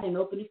open. Hell, I didn't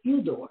open a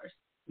few doors.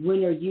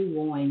 When are you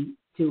going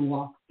to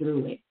walk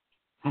through it?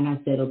 And I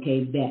said,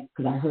 okay, bet,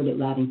 because I heard it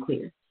loud and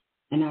clear.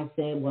 And I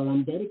said, well,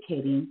 I'm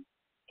dedicating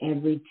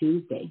every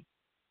Tuesday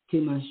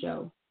to my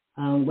show.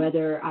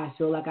 Whether I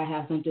feel like I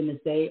have something to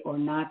say or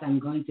not, I'm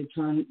going to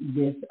turn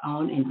this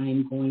on and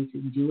I'm going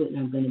to do it, and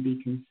I'm going to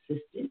be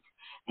consistent.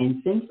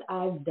 And since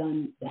I've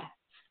done that,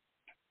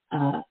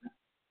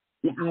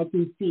 I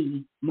can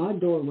see my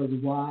door was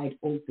wide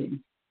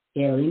open.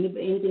 Yeah,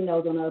 anything that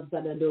was on the other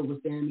side of the door was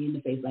staring me in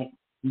the face like,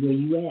 where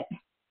you at?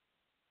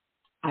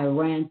 I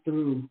ran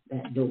through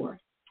that door.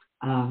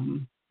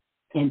 And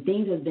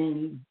things have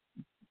been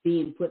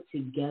being put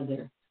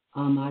together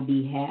on my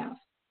behalf.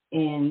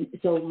 And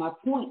so my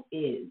point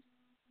is,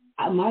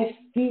 my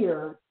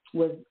fear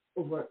was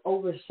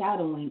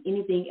overshadowing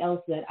anything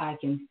else that I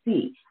can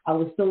see. I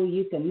was so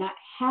used to not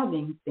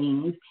having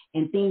things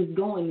and things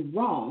going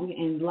wrong.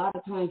 And a lot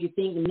of times you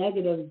think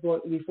negative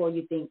before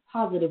you think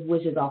positive,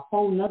 which is a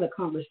whole nother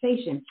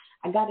conversation.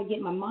 I got to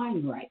get my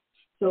mind right.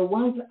 So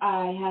once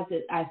I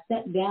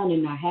sat down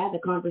and I had the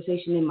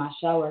conversation in my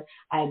shower,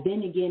 I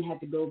then again had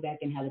to go back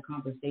and have the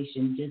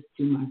conversation just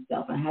to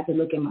myself. I had to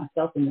look at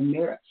myself in the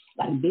mirror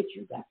like, bitch,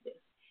 you got this.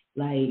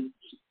 Like,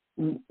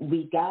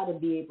 we got to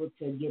be able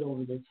to get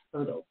over this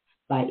hurdle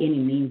by any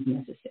means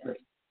necessary.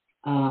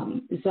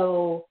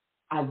 So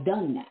I've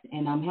done that,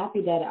 and I'm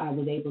happy that I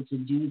was able to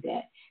do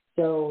that.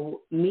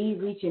 So me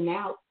reaching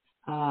out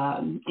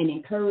and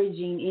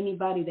encouraging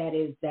anybody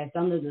that's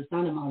under the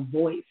sound of my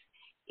voice,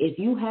 if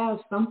you have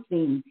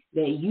something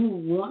that you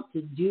want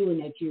to do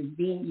and that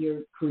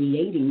you're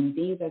creating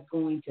things that's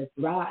going to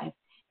thrive,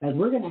 like,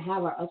 we're going to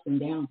have our ups and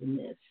downs in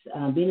this.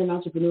 Being an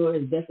entrepreneur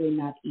is definitely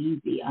not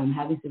easy.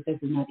 Having success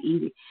is not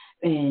easy.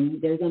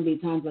 And there's going to be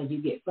times like you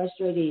get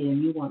frustrated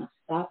and you want to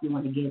stop, you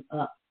want to give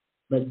up,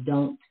 but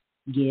don't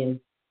give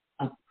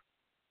up.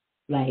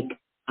 Like,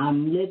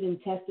 I'm living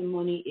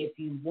testimony. If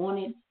you want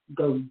it,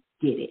 go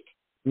get it.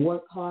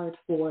 Work hard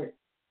for it.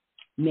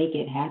 Make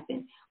it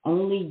happen.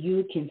 Only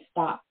you can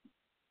stop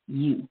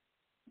you.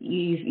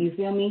 You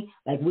feel me?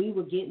 Like, we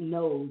would get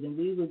no's and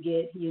we would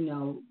get,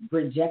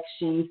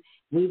 rejections.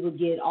 We would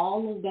get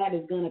all of that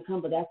is going to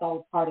come, but that's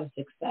all part of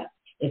success.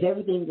 If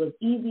everything was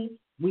easy,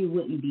 we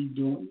wouldn't be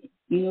doing it.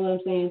 You know what I'm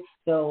saying?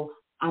 So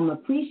I'm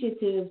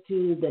appreciative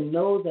to the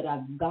no's that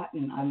I've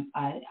gotten.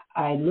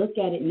 I look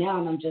at it now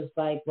and I'm just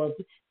like, well,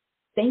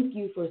 thank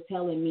you for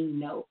telling me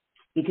no,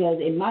 because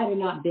it might have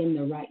not been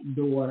the right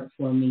door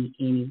for me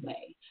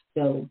anyway.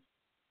 So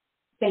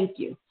thank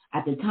you.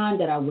 At the time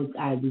that I was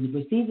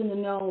receiving the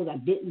no's, I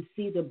didn't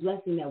see the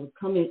blessing that was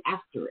coming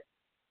after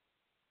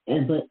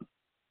it. But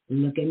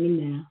look at me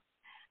now.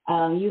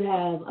 You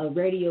have a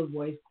radio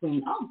voice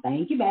queen. Oh,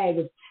 thank you,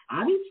 baby.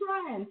 I be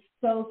trying.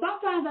 So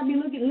sometimes I be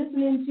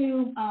listening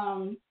to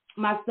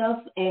my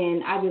stuff,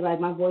 and I be like,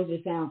 my voice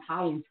just sounds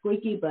high and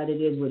squeaky, but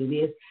it is what it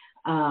is.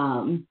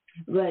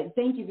 But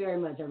thank you very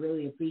much. I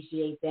really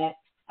appreciate that.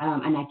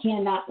 And I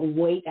cannot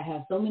wait. I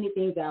have so many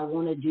things that I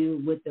want to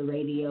do with the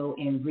radio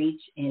and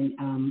reach and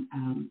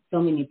so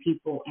many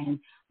people and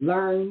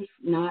learn,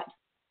 not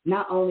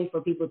only for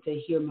people to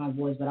hear my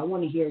voice, but I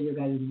want to hear your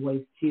guys'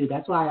 voice too.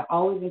 That's why I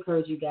always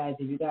encourage you guys,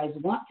 if you guys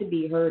want to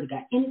be heard,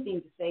 got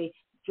anything to say,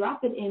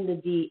 drop it in the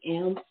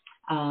DM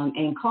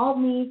and call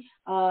me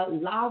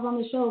live on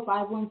the show,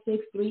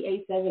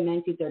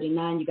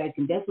 516-387-1939. You guys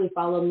can definitely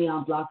follow me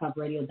on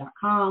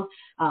blogtalkradio.com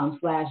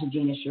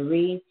 /Gina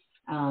Cherie.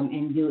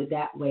 And do it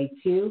that way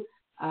too.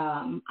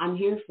 I'm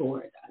here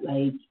for it.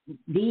 Like,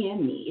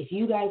 DM me. If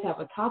you guys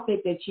have a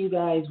topic that you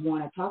guys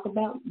want to talk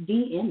about,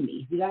 DM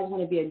me. If you guys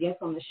want to be a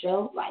guest on the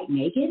show, like,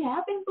 make it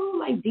happen, boo.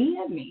 Like,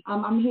 DM me.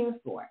 I'm here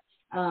for it.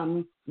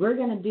 We're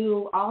going to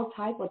do all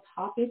type of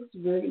topics.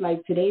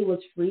 Like, today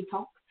was free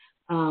talk.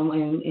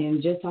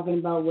 And just talking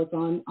about what's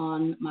on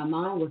my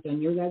mind, what's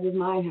on your guys'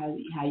 mind,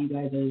 how you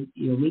guys are,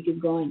 your week is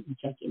going, and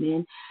checking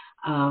in.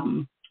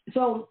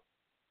 So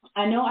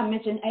I know I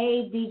mentioned,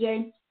 hey,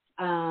 DJ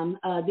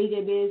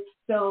Biz.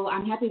 So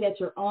I'm happy that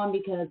you're on,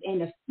 because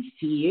in a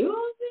few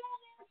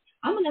minutes,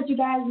 I'm going to let you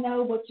guys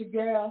know what your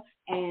girl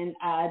and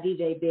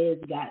DJ Biz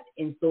got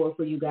in store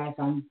for you guys.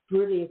 So I'm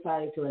pretty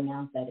excited to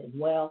announce that as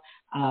well.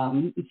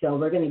 So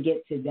we're going to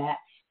get to that.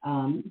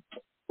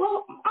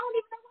 Well, I don't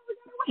even know what we're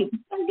going to wait.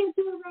 Let's get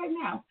to it right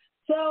now.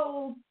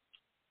 So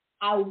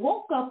I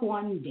woke up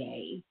one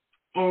day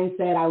and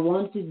said I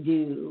want to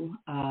do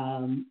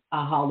a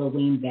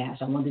Halloween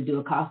bash. I want to do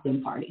a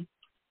costume party.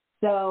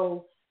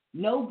 So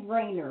no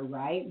brainer,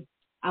 right?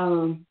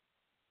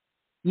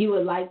 You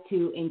would like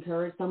to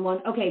encourage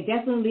someone. Okay,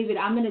 definitely leave it.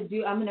 I'm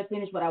gonna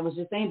finish what I was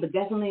just saying, but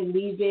definitely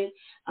leave it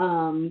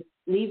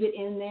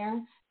in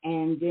there,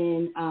 and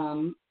then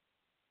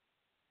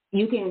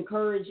you can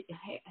encourage.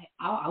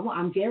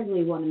 I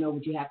definitely want to know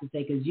what you have to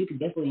say, because you can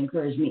definitely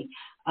encourage me.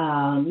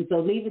 So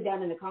leave it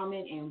down in the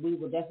comment, and we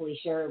will definitely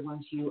share it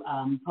once you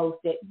post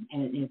it,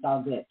 and it's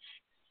all good.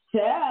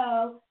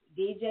 So,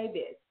 DJ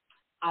Biz,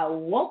 I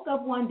woke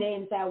up one day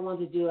and said I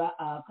wanted to do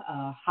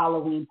a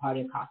Halloween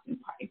party, a costume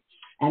party.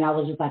 And I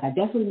was just like, I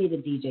definitely need a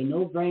DJ,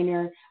 no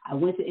brainer. I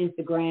went to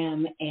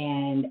Instagram,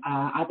 and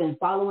I've been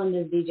following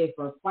this DJ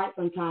for quite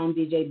some time,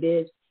 DJ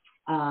Biz.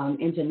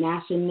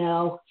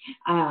 International.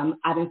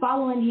 I've been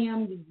following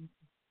him,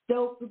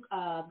 dope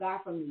guy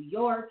from New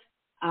York.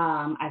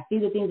 I see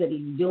the things that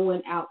he's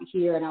doing out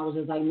here, and I was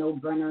just like, no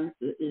brainer.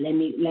 Let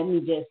me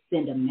just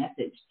send a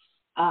message.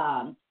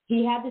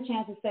 He had the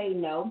chance to say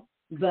no,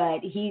 but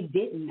he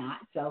did not.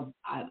 So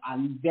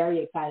I'm very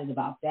excited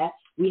about that.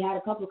 We had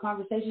a couple of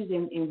conversations,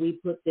 and we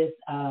put this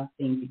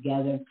thing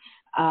together.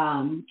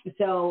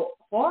 So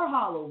for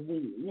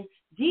Halloween,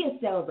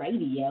 GSL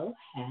Radio,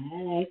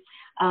 hey,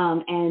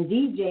 and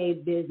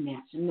DJ Biz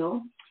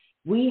National,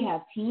 we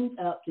have teamed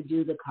up to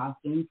do the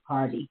costume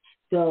party.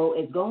 So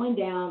it's going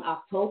down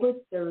October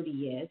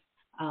 30th,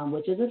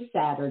 which is a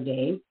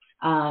Saturday.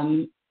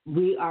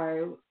 We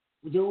are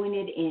doing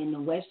it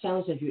in West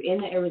Chandler. So if you're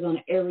in the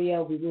Arizona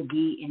area, we will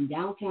be in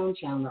downtown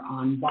Chandler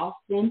on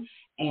Boston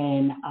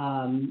and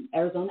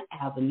Arizona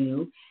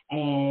Avenue.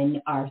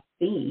 And our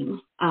theme,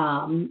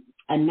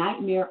 A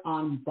Nightmare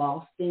on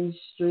Boston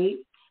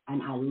Street.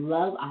 And I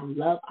love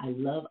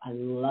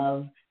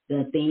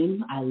the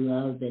theme. I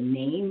love the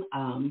name.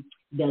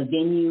 The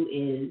venue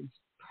is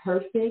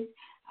perfect.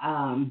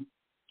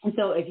 And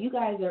so if you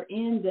guys are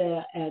in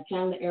the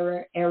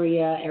Chandler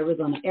area,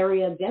 Arizona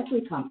area,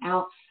 definitely come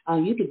out.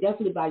 You could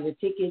definitely buy your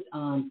tickets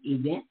on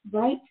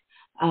Eventbrite.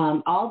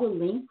 All the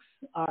links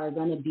are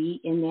going to be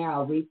in there.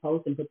 I'll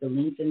repost and put the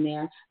links in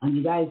there.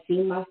 You guys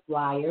seen my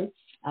flyer,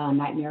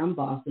 Nightmare on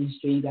Boston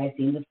Street. You guys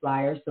seen the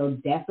flyer. So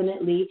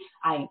definitely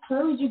I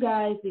encourage you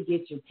guys to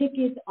get your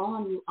tickets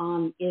on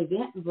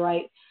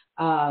Eventbrite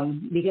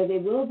because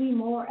there will be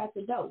more at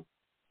the door.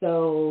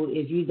 So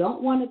if you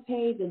don't want to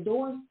pay the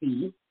door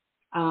fee,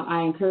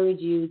 I encourage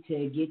you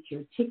to get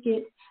your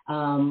ticket.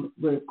 Of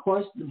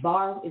course, the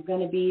bar is going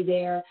to be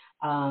there.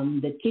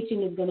 The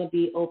kitchen is going to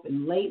be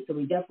open late, so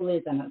we definitely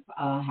are going to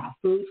have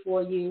food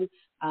for you.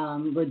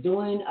 We're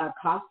doing a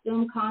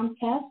costume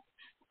contest.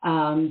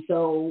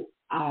 So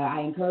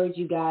I encourage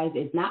you guys.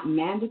 It's not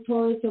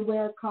mandatory to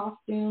wear a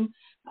costume,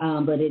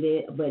 but it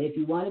is. But if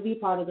you want to be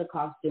part of the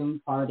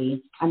costume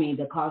contest,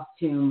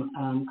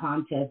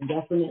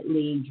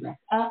 definitely dress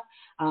up.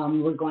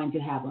 We're going to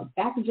have a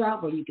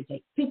backdrop where you can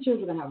take pictures.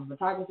 We're going to have a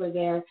photographer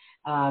there,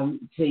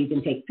 so you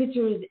can take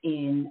pictures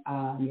in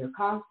your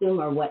costume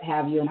or what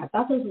have you. And I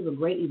thought this was a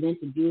great event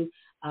to do,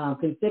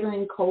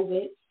 considering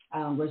COVID.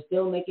 We're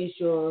still making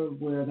sure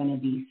we're going to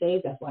be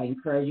safe. That's why I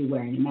encourage you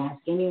wearing a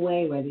mask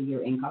anyway, whether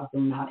you're in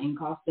costume or not in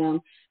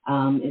costume.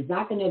 It's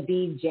not going to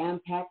be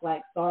jam-packed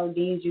like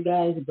sardines, you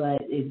guys,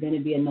 but it's going to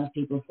be enough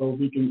people so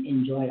we can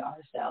enjoy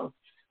ourselves.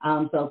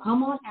 So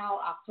come on out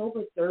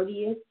October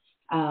 30th.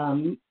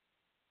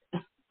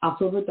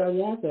 October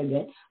 30th,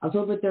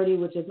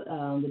 which is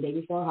the day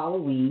before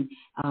Halloween,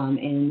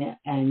 in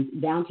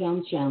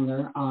downtown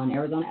Chandler on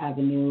Arizona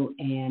Avenue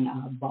and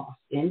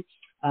Boston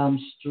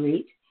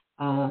Street.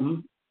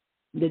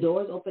 The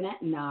doors open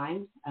at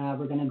 9.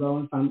 We're going to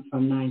go from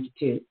 9 to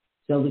 2.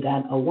 So we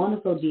got a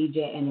wonderful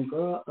DJ and a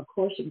girl, of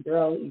course, your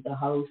girl is the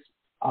host,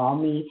 all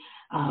me.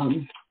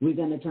 We're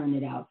going to turn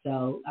it out.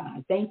 So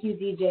thank you,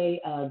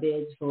 DJ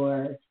Bids,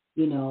 for,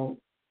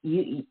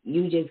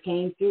 you just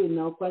came through,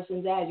 no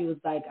questions asked. You was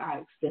like, all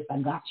right, sis, I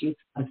got you.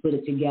 Let's put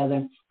it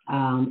together.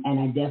 And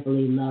I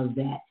definitely love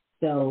that.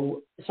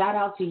 So shout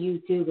out to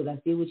you, too, because I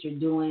see what you're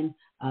doing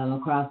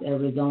across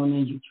Arizona.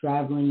 You're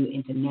traveling, you're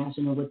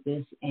international with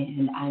this,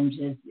 and I'm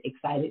just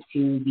excited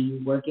to be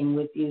working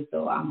with you.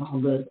 So I'm all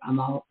good. I'm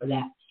all for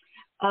that.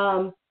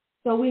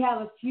 So we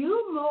have a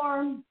few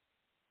more.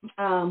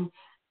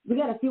 We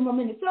got a few more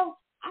minutes. So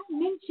I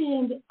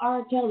mentioned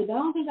R. Kelly, but I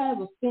don't think I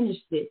ever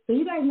finished it. So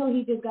you guys know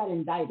he just got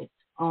indicted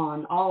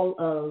on all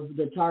of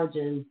the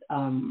charges,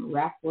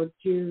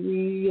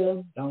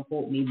 racketeering, don't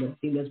quote me, but I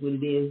think that's what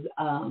it is,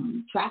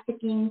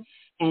 trafficking.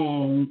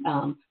 And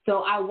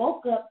so I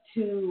woke up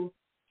to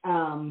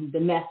the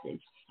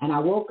message. And I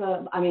woke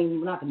up,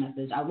 not the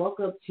message, I woke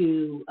up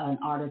to an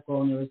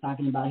article and it was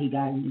talking about he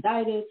got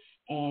indicted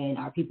and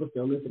are people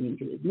still listening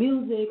to his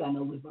music? I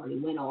know we've already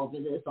went over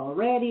this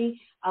already.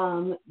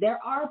 There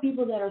are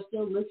people that are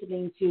still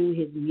listening to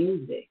his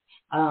music.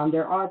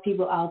 There are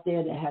people out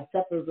there that have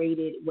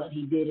separated what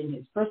he did in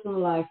his personal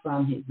life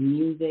from his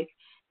music.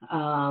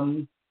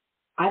 I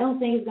don't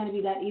think it's going to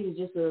be that easy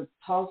just to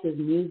toss his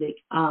music.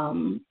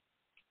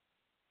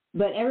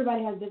 But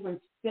everybody has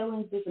different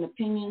feelings, different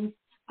opinions.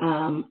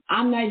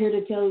 I'm not here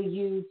to tell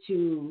you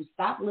to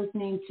stop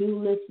listening, to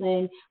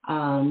listen.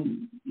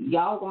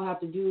 Y'all going to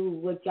have to do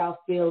what y'all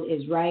feel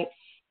is right.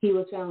 He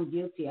was found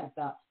guilty, I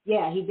thought.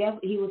 Yeah, he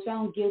was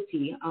found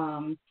guilty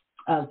of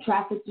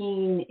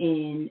trafficking,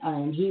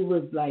 and he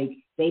was like,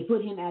 they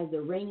put him as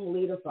the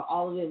ringleader for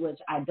all of it, which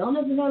I don't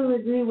necessarily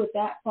agree with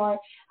that part.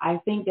 I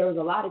think there was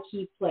a lot of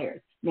key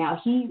players. Now,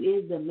 he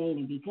is the main,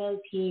 and because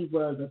he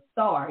was a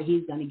star,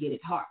 he's going to get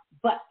it hard.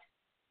 But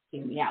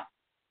hear me out.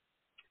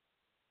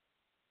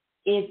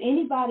 If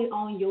anybody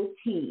on your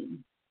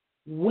team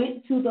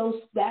went to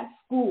that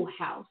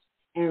schoolhouse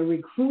and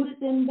recruited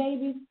them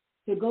babies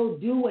to go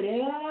do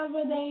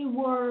whatever they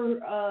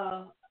were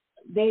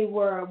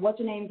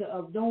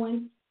of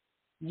doing,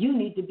 you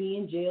need to be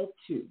in jail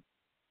too.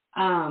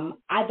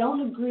 I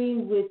don't agree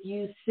with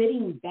you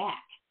sitting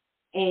back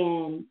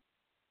and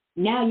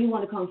now you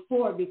want to come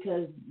forward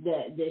because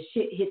the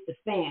shit hit the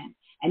fan.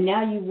 And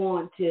now you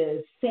want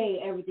to say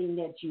everything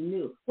that you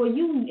knew. Well,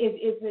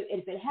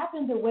 if it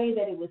happened the way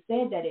that it was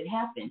said that it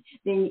happened,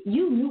 then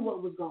you knew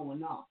what was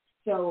going on.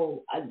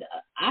 So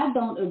I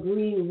don't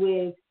agree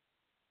with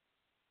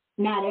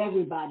not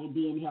everybody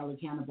being held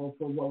accountable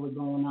for what was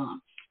going on.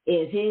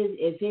 If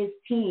his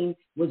team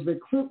was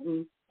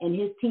recruiting and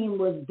his team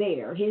was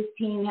there, his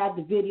team had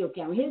the video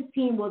camera, his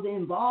team was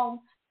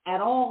involved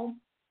at all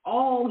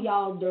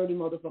y'all dirty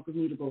motherfuckers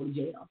need to go to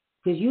jail.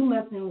 Because you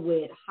messing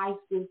with high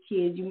school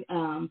kids, you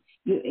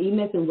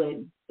messing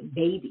with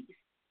babies.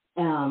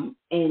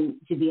 And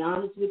to be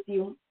honest with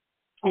you,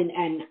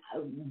 and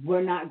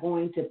we're not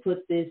going to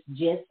put this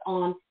just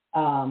on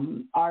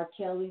R.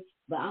 Kelly,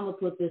 but I'm going to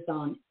put this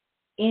on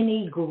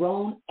any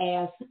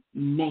grown-ass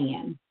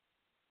man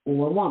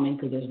or woman,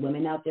 because there's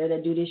women out there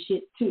that do this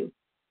shit too,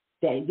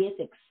 that gets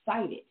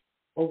excited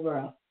over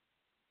a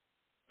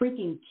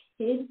freaking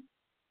kid.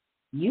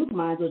 You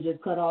might as well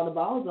just cut all the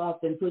balls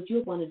off and put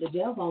you up under the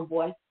jail bone,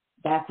 boy.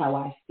 That's how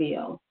I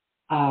feel.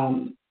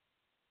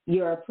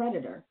 You're a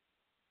predator.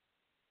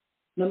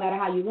 No matter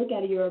how you look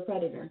at it, you're a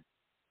predator.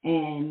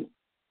 And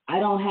I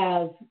don't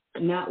have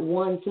not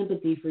one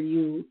sympathy for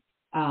you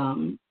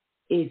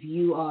if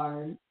you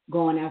are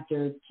going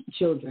after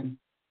children.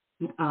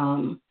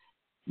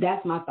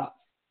 That's my thoughts.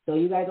 So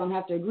you guys don't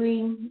have to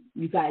agree.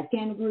 You guys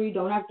can agree,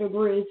 don't have to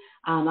agree.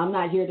 I'm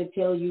not here to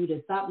tell you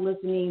to stop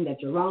listening,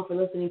 that you're wrong for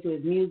listening to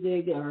his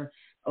music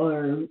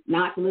or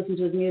not to listen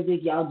to his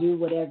music. Y'all do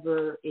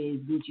whatever is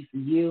Gucci for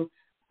you.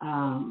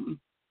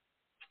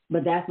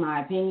 But that's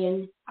my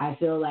opinion. I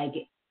feel like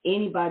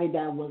anybody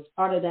that was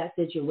part of that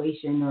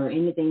situation or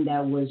anything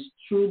that was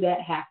true that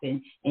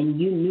happened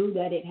and you knew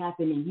that it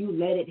happened and you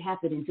let it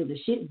happen until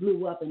the shit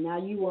blew up and now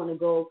you want to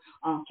go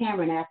on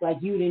camera and act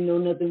like you didn't know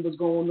nothing was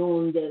going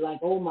on. They're like,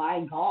 oh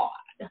my God,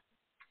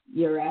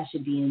 your ass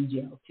should be in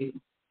jail too.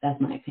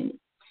 That's my opinion.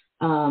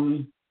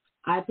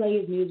 I play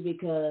his music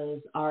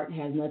because art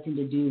has nothing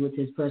to do with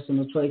his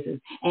personal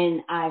choices.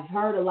 And I've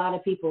heard a lot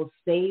of people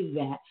say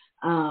that.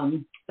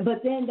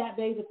 But then that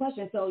begs the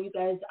question. So you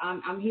guys,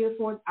 I'm here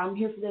for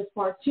this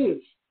part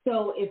too.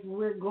 So if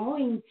we're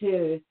going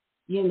to,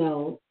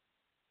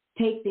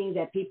 take things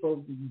that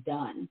people have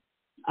done,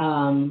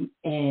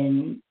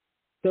 and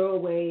throw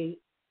away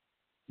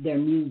their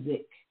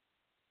music,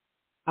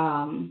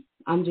 I'm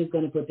just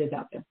going to put this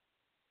out there.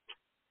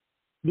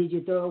 Did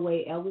you throw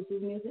away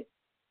Elvis's music?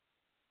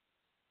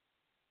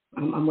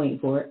 I'm waiting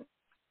for it.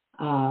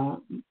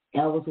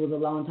 Elvis was a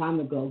long time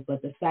ago,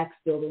 but the facts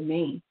still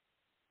remain.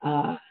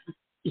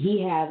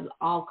 He has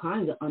all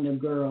kinds of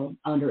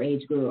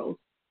underage girls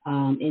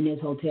in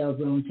his hotel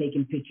room,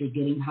 taking pictures,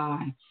 getting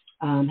high,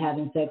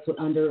 having sex with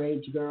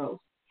underage girls.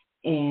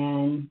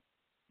 And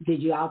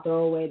did you all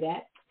throw away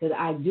that? Because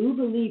I do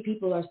believe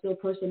people are still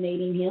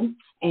personating him,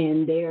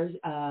 and they're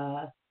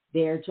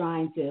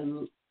trying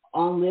to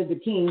on-live the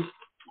king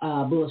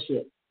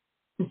bullshit.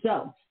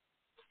 So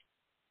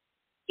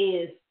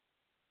if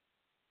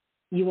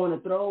you want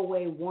to throw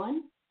away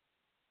one,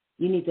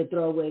 you need to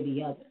throw away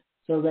the other.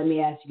 So let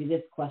me ask you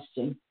this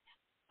question.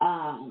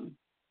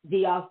 Do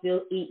y'all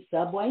still eat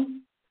Subway?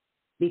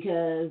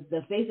 Because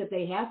the face that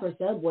they have for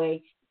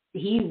Subway,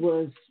 he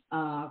was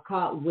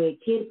caught with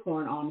kid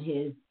porn on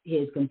his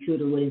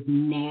computer with his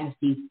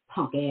nasty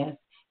punk ass.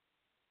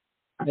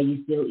 Are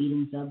you still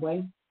eating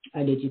Subway?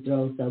 Or did you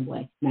throw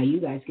Subway? Now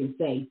you guys can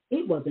say,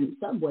 it wasn't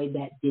Subway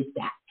that did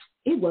that.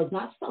 It was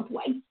not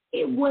Subway.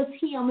 It was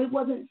him. It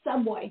wasn't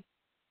Subway.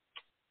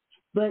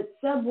 But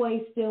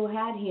Subway still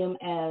had him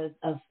as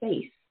a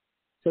face.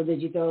 So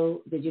did you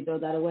throw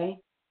that away?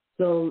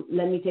 So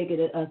let me take it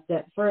a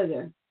step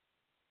further.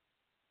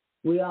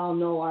 We all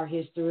know our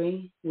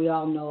history. We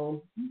all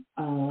know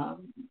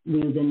we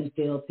was in the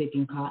field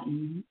picking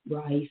cotton,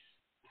 rice,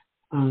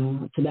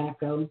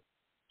 tobacco.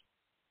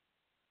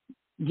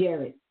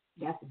 Jared,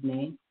 that's his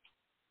name.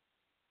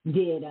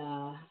 Did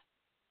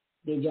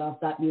y'all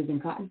stop using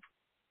cotton?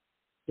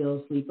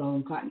 Still sleep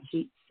on cotton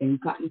sheets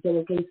and cotton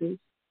pillowcases?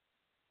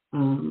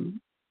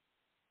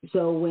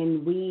 So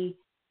when we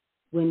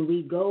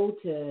go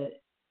to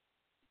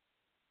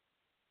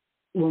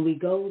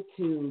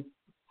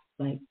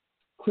like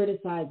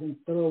criticize and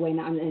throw away,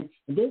 and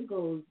this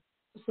goes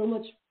so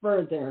much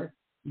further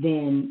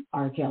than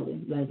R.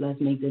 Kelly.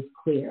 Let's make this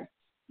clear.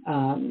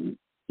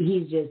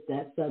 He's just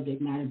that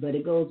subject matter, but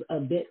it goes a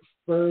bit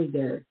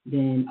further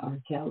than R.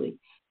 Kelly.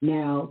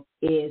 Now,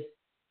 if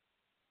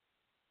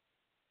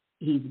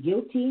he's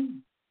guilty,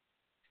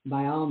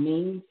 by all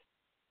means,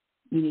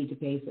 you need to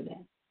pay for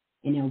that.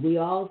 And now we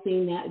all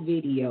seen that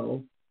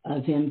video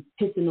of him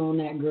pissing on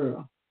that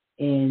girl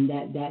and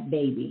that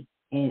baby.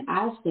 And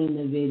I've seen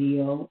the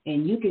video,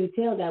 and you can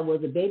tell that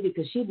was a baby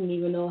because she didn't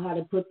even know how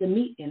to put the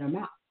meat in her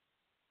mouth.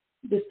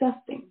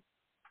 Disgusting.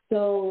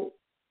 So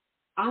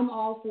I'm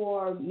all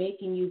for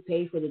making you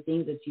pay for the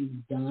things that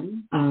you've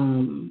done.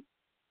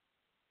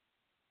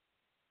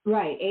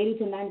 Right, 80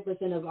 to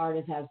 90% of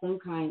artists have some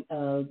kind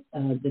of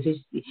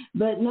deficiency,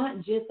 but not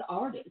just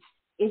artists.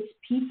 It's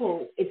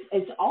people.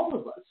 It's all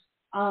of us.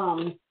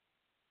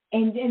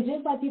 And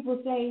just like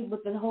people say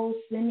with the whole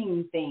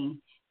sinning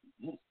thing,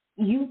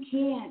 you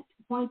can't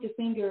point the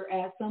finger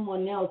at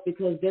someone else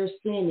because their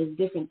sin is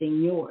different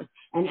than yours.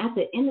 And at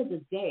the end of the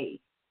day,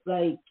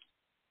 like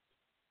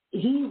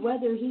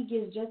whether he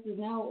gets justice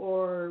now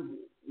or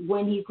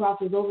when he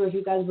crosses over, if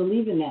you guys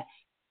believe in that,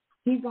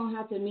 he's going to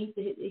have to meet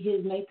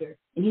his maker,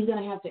 and he's going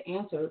to have to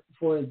answer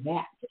for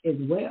that as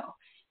well.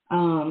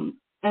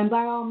 And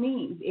by all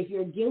means, if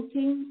you're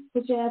guilty,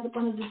 put your ass up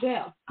under the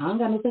jail. I don't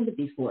got no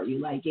sympathy for you.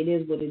 Like, it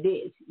is what it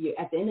is.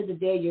 At the end of the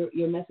day,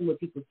 you're messing with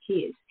people's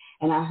kids.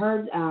 And I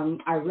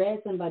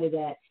read somebody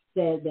that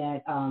said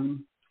that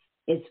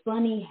it's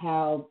funny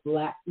how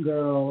black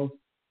girls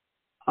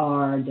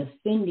are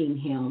defending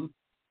him,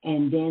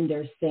 and then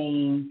they're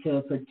saying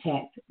to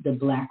protect the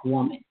black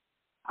woman.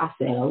 I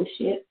said, oh,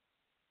 shit.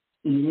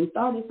 You done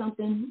started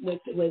something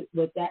with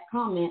that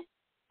comment.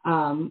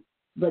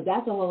 But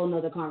that's a whole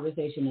nother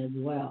conversation as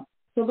well.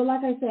 So, but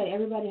like I said,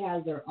 everybody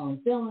has their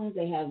own feelings.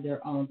 They have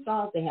their own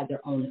thoughts. They have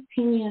their own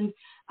opinions.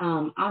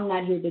 I'm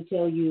not here to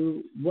tell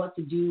you what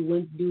to do,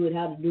 when to do it,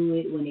 how to do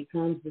it. When it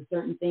comes to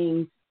certain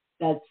things,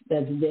 that's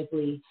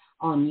definitely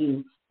on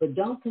you. But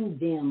don't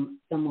condemn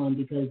someone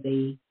because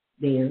they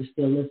are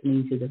still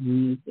listening to the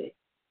music.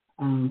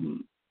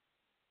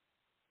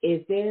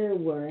 If they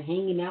were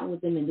hanging out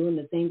with them and doing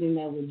the same thing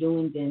that we're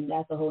doing, then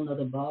that's a whole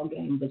nother ball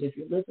game. But if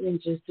you're listening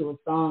just to a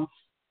song,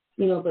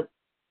 but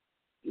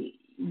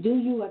do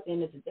you at the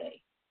end of the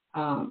day.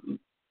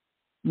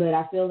 But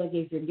I feel like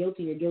if you're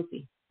guilty, you're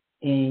guilty.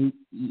 And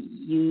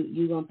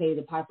you're going to pay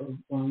the piper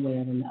one way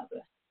or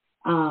another.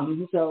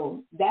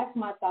 So that's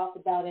my thoughts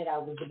about it. I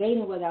was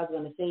debating whether I was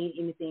going to say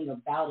anything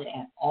about it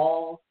at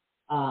all.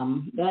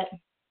 But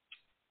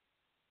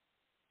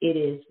it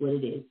is what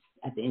it is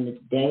at the end of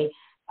the day.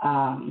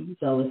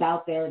 So it's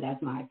out there.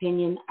 That's my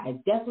opinion. I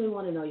definitely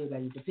want to know your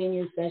guys'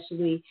 opinion,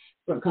 especially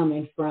for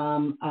coming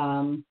from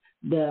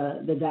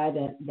the guy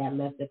that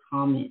left the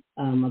comment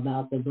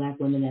about the black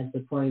women that's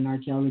supporting R.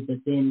 Kelly, but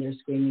then they're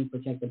screaming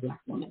protect the black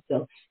woman.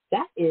 So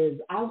that is,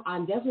 I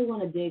definitely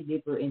want to dig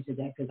deeper into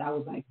that, because I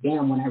was like,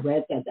 damn, when I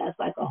read that, that's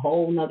like a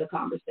whole nother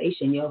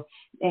conversation,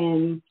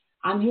 and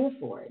I'm here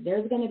for it.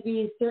 There's going to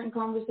be certain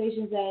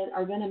conversations that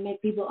are going to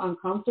make people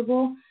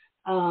uncomfortable,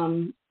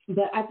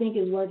 but I think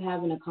it's worth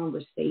having a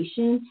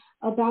conversation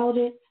about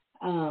it.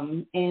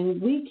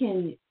 And we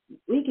can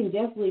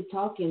definitely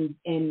talk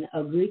and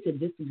agree to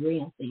disagree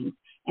on things.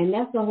 And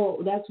that's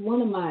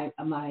one of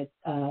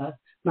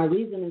my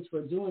reasons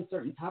for doing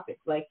certain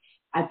topics. Like,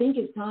 I think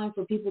it's time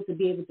for people to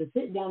be able to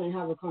sit down and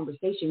have a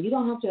conversation. You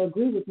don't have to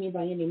agree with me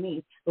by any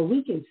means, but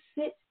we can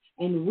sit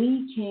and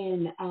we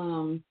can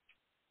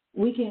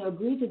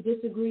agree to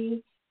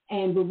disagree,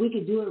 but we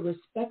can do it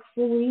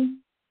respectfully.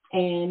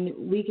 And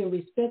we can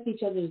respect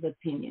each other's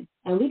opinion.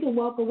 And we can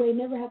walk away,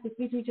 never have to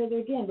speak to each other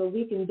again, but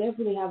we can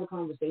definitely have a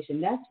conversation.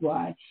 That's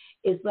why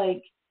it's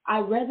like,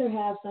 I'd rather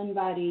have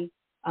somebody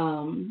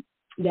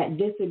that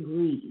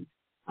disagrees.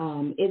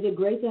 Is it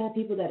great to have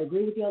people that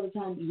agree with you all the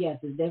time? Yes,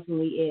 it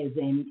definitely is.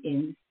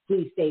 And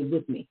please stay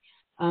with me.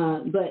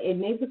 But it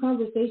makes a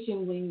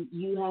conversation when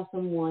you have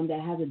someone that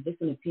has a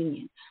different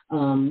opinion,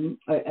 or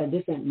a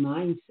different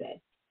mindset.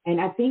 And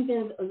I think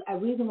there's a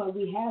reason why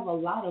we have a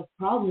lot of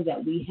problems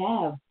that we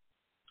have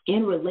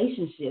in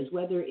relationships,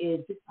 whether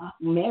it's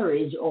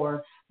marriage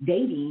or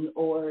dating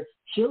or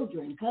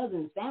children,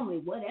 cousins, family,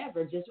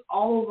 whatever, just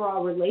all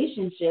overall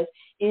relationships,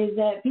 is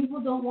that people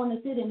don't want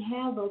to sit and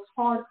have those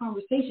hard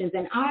conversations.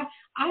 And I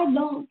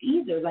don't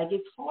either. Like,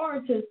 it's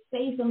hard to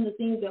say some of the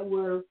things that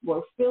we're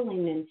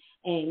feeling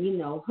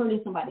and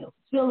hurting somebody else's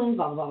feelings,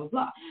 blah, blah, blah,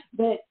 blah.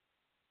 But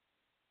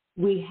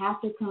we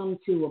have to come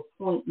to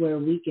a point where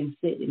we can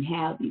sit and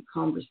have these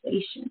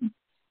conversations.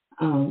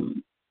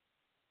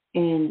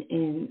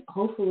 And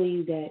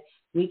hopefully that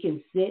we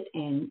can sit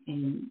and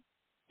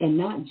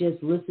not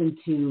just listen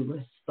to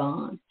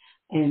respond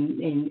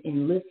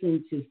and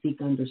listen to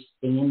seek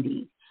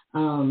understanding.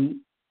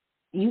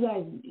 You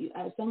guys,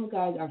 some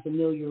guys are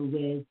familiar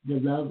with the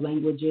love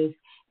languages,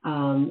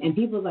 and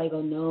people are like,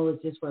 oh no,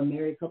 it's just for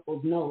married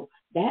couples. No,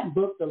 that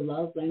book, The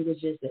Love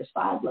Languages, there's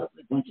 5 love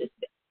languages.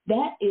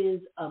 That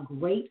is a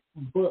great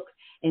book,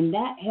 and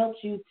that helps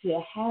you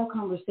to have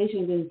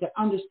conversations and to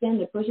understand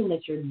the person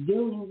that you're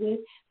dealing with,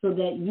 so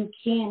that you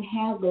can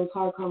have those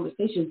hard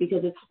conversations,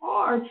 because it's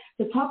hard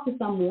to talk to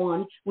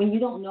someone when you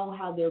don't know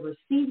how they're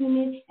receiving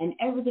it, and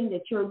everything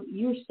that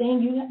you're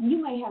saying.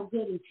 You may have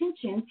good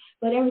intentions,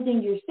 but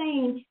everything you're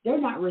saying, they're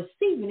not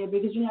receiving it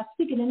because you're not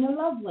speaking in their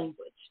love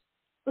language.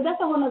 But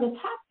that's a whole other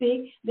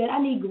topic that I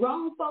need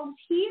grown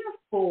folks here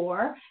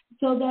for,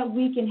 so that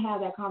we can have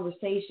that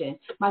conversation.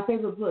 My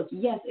favorite book,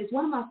 yes, it's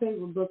one of my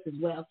favorite books as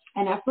well.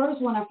 And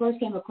when I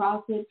first came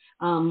across it,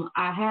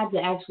 I had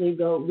to actually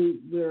go. We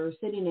were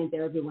sitting in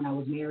therapy when I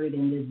was married,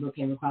 and this book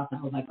came across,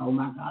 and I was like, oh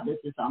my God, this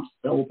is some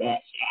so bad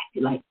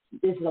shit. Like,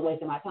 this is a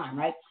waste of my time,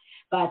 right?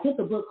 But I took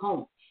the book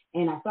home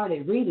and I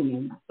started reading it.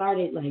 And I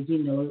started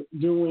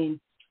doing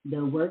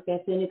the work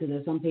that's in it, because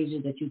there's some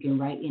pages that you can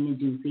write in and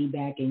do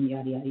feedback and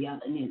yada, yada, yada.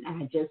 And then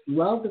I just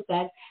love the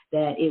fact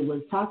that it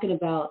was talking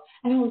about,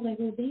 and I was like,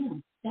 well,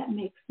 damn, that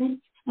makes sense.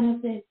 And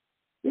I said,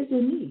 this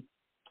is me.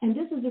 And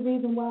this is the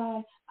reason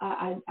why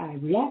I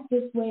react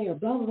this way, or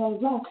blah, blah, blah,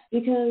 blah,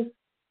 because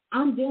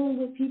I'm dealing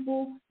with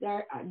people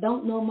that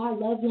don't know my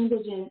love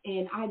language,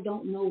 and I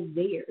don't know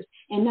theirs.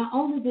 And not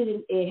only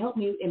did it help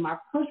me in my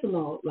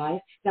personal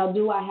life, now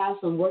do I have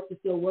some work to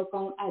still work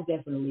on? I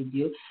definitely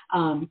do.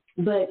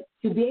 But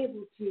to be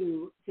able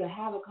to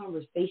have a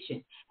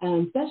conversation,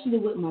 and especially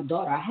with my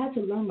daughter, I had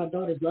to learn my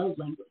daughter's love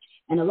language.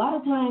 And a lot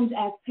of times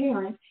as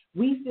parents,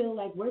 we feel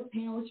like we're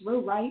parents, we're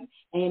right,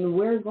 and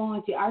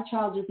our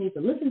child just needs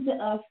to listen to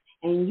us,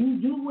 and you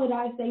do what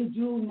I say,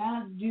 do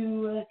not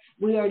do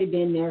We already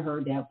been there,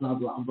 heard that, blah,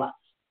 blah, blah.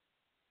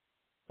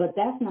 But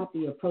that's not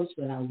the approach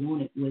that I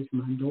wanted with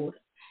my daughter.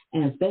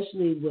 And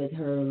especially with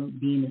her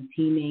being a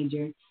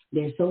teenager,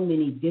 there's so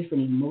many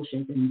different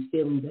emotions and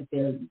feelings that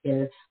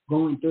they're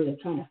going through. They're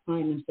trying to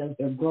find themselves.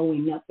 They're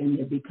growing up and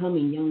they're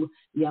becoming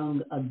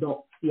young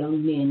adults,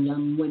 young men,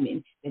 young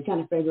women. They're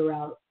trying to figure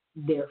out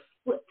their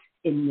foot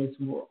in this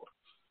world.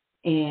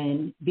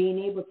 And being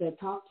able to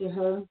talk to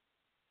her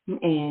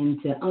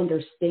and to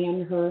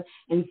understand her.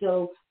 And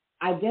so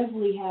I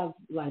definitely have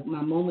like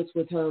my moments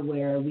with her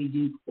where we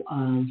do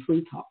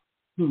free talk.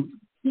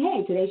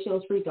 Hey, today's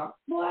show's free talk.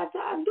 Boy,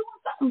 I'm doing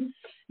something.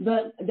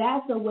 But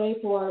that's a way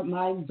for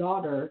my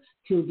daughter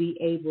to be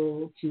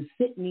able to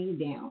sit me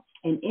down.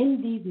 And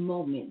in these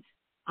moments,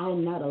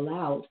 I'm not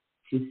allowed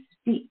to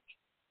speak.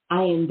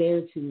 I am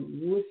there to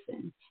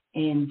listen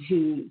and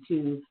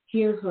to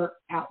hear her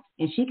out.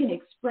 And she can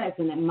express.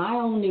 And my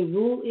only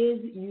rule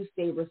is you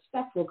stay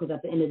respectful because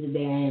at the end of the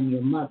day, I am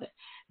your mother.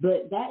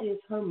 But that is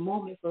her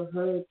moment for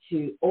her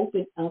to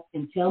open up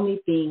and tell me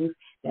things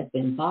that's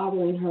been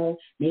bothering her.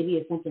 Maybe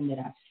it's something that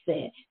I've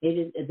said.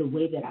 Maybe it's the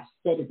way that I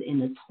said it, in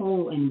the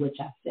tone in which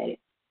I said it.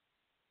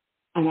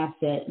 And I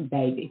said,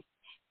 baby,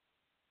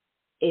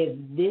 if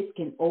this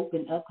can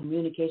open up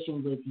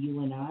communication with you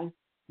and I,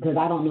 because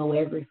I don't know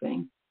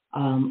everything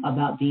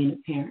about being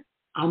a parent.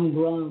 I'm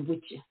growing with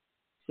you.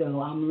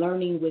 So I'm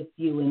learning with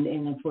you.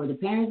 And for the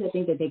parents that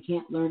think that they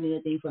can't learn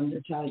anything from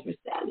their child, you're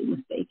sadly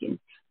mistaken.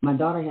 My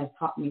daughter has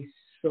taught me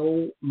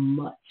so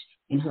much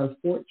in her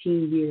 14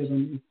 years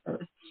on this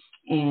earth.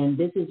 And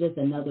this is just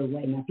another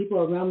way. Now, people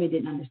around me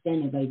didn't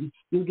understand it, baby.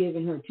 You're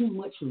giving her too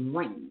much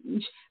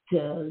range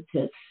to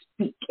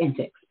speak and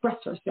to express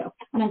herself.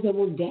 And I said,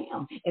 well,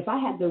 damn, if I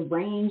had the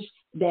range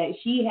that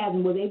she had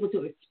and was able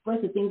to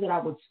express the things that I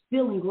was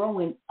feeling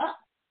growing up,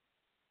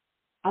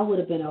 I would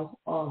have been a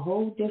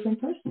whole different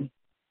person.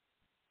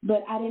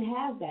 But I didn't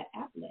have that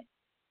outlet.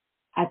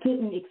 I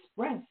couldn't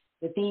express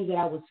the things that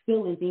I was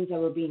feeling, things that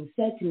were being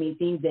said to me,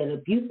 things that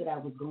abuse that I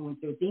was going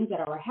through, things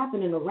that were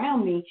happening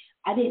around me.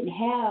 I didn't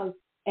have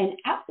an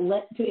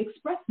outlet to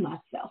express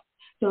myself.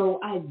 So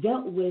I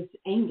dealt with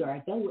anger. I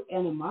dealt with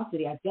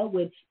animosity. I dealt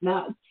with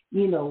not,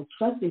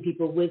 trusting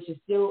people, which is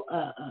still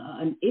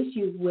an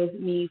issue with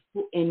me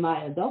in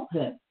my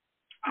adulthood.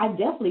 I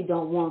definitely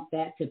don't want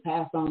that to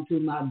pass on to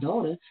my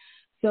daughter.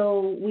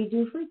 So we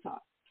do free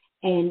talk.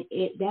 And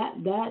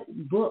that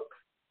book,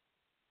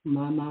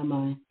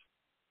 my,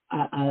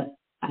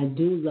 I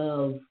do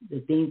love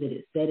the things that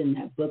it said in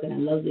that book, and I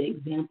love the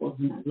examples,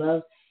 and I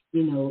love,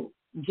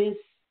 just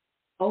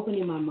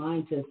opening my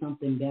mind to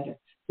something better.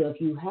 So if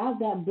you have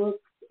that book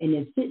and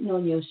it's sitting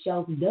on your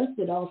shelf, dust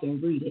it off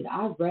and read it.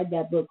 I've read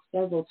that book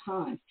several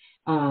times.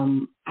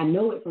 I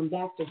know it from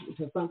back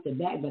to front to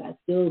back, but I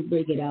still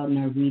bring it out and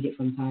I read it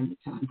from time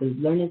to time, because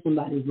learning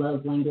somebody's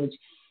love language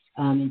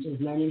and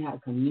just learning how to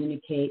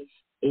communicate,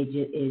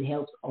 it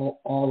helps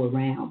all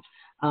around.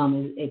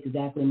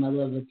 Exactly,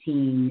 mother of a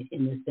teen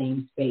in the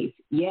same space.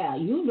 Yeah,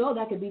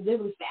 that could be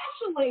different,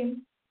 especially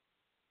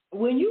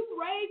when you're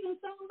raising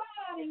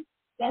somebody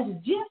that's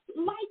just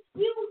like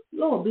you.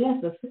 Lord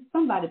bless us.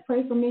 Somebody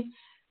pray for me.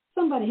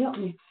 Somebody help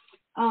me.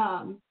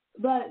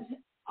 But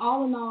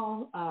all in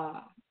all,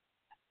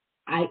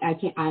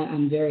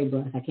 I'm very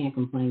blessed. I can't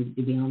complain,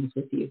 to be honest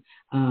with you.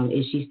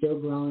 Is she still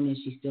growing? Is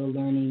she still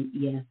learning?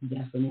 Yes,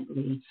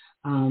 definitely.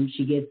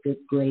 She gets good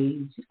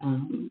grades.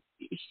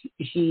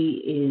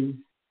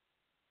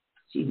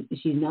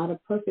 She's not a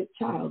perfect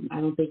child.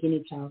 I don't think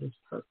any child is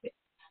perfect.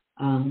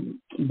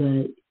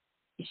 But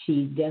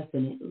she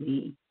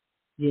definitely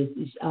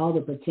just all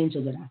the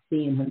potential that I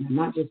see in her. And I'm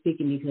not just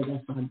speaking because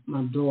that's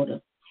my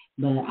daughter,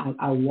 but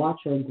I watch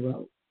her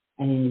grow,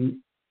 and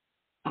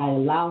I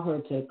allow her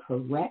to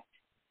correct,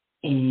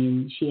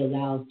 and she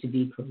allows to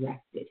be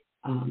corrected.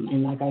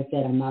 And like I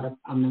said, I'm not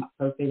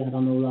perfect. I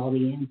don't know all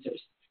the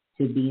answers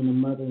to being a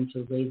mother and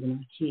to raising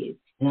our kids.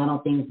 And I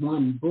don't think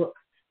one book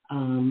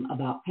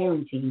about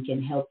parenting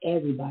can help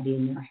everybody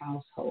in their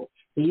household.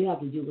 So you have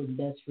to do what's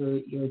best for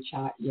your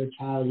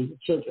child and your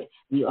children.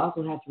 You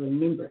also have to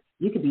remember,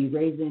 you could be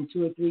raising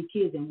 2 or 3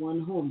 kids in one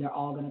home. They're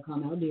all going to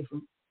come out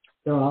different.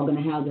 They're all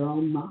going to have their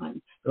own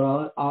mind. They're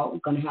all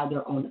going to have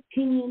their own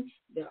opinion,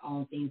 their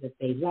own things that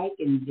they like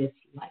and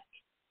dislike.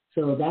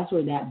 So that's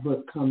where that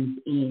book comes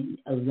in,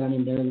 of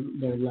learning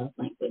their love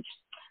language.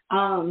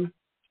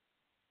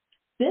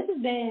 This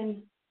has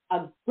been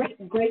a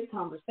great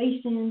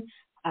conversation.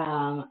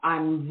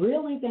 I'm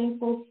really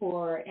thankful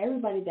for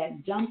everybody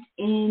that jumped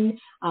in,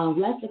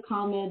 left a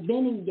comment,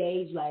 been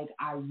engaged. Like,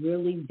 I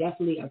really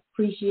definitely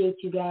appreciate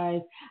you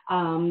guys.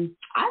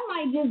 I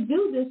might just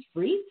do this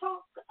free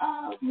talk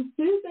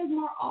Tuesdays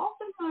more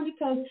often,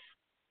 because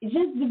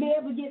just to be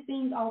able to get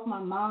things off my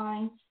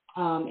mind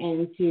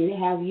and to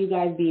have you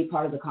guys be a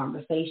part of the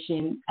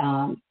conversation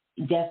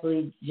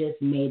definitely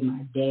just made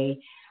my day.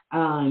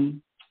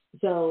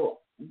 So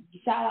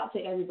shout out to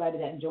everybody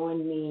that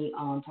joined me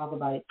on Talk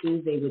About It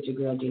Tuesday with your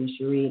girl, Gina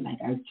Cherie. Like,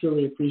 I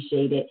truly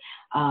appreciate it.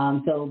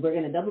 So we're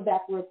going to double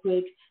back real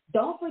quick.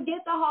 Don't forget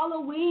the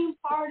Halloween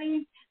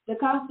party. the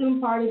costume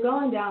party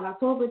going down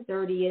October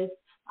 30th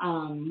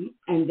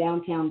in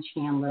downtown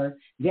Chandler.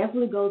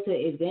 Definitely go to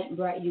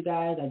Eventbrite, you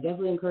guys. I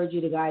definitely encourage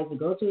you guys to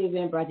go to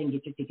Eventbrite and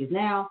get your tickets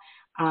now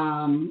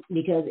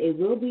because it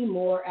will be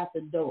more at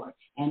the door.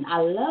 And I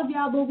love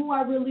y'all, boo-boo.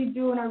 I really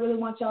do, and I really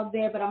want y'all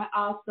there. But I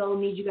also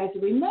need you guys to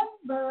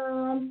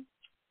remember,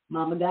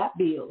 Mama got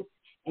bills,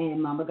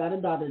 and Mama got a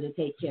daughter to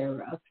take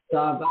care of.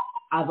 So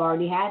I've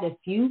already had a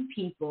few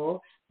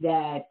people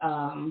that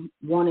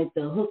wanted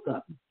the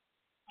hookup.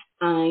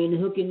 I ain't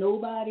hooking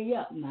nobody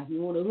up. Now, if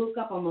you want to hook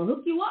up, I'm going to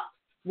hook you up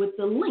with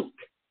the link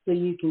so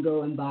you can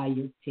go and buy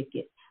your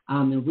ticket.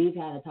 And we've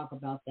had to talk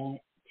about that,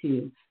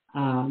 too.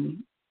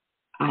 I'm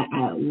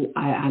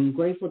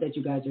grateful that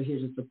you guys are here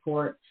to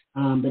support.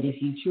 But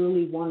if you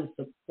truly want to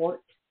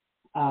support,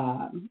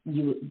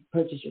 you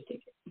purchase your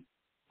ticket.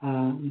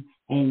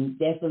 And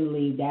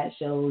definitely that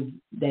shows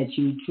that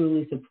you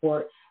truly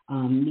support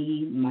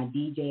me, my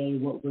DJ,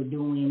 what we're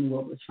doing,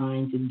 what we're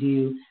trying to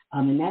do.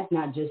 And that's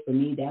not just for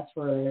me, that's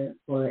for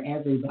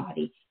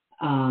everybody.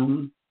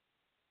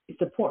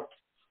 Support.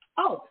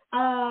 Oh,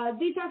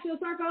 Detox Your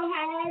Circle,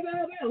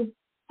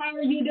 how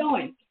are you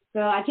doing?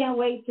 So I can't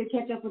wait to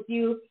catch up with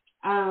you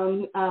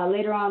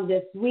later on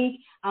this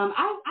week.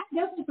 I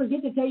definitely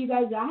forget to tell you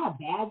guys that I have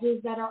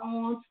badges that are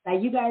on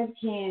that you guys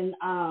can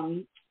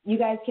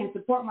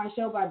support my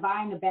show by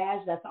buying the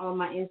badge that's on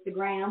my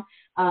Instagram.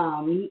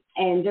 And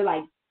they're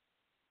like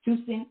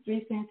 2 cents,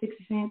 3 cents,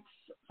 60 cents,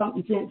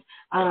 something cents.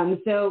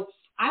 So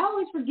I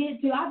always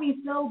forget to. I'll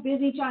be so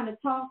busy trying to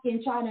talk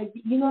and trying to,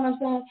 you know what I'm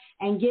saying,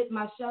 and get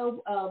my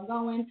show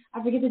going.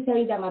 I forget to tell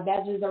you that my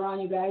badges are on,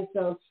 you guys.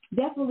 So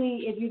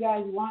definitely, if you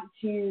guys want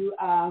to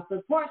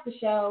support the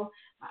show,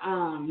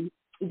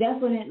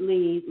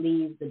 definitely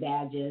leave the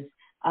badges.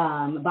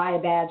 Buy a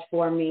badge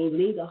for me,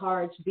 leave the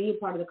hearts, be a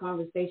part of the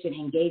conversation,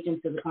 engage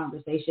into the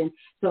conversation.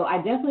 So I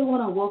definitely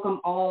want to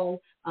welcome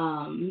all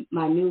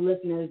my new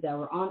listeners that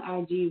were on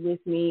IG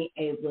with me.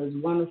 It was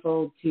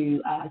wonderful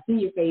to see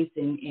your face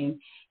and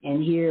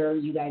hear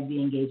you guys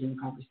be engaged in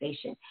the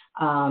conversation.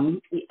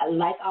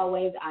 Like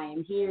always, I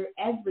am here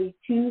every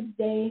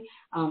Tuesday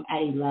at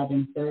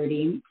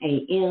 11:30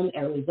 a.m.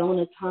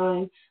 Arizona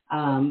time.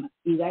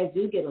 You guys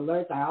do get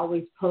alerts. I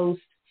always post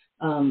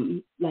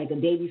like a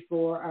day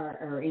before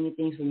or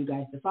anything for you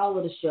guys to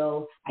follow the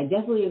show. I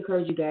definitely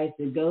encourage you guys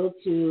to go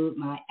to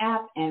my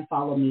app and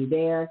follow me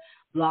there,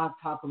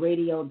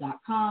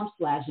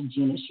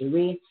 blogtalkradio.com/Gina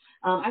Cherie.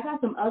 I got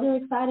some other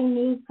exciting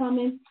news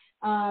coming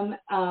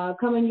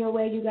your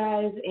way, you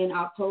guys, in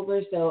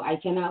October, so I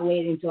cannot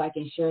wait until I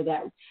can share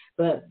that.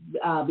 But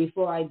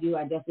before I do,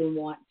 I definitely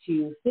want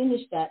to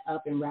finish that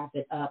up and wrap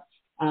it up.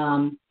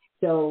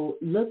 So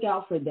look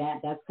out for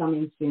that. That's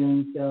coming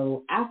soon.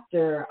 So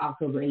after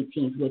October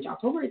 18th, which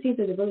October 18th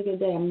is a really good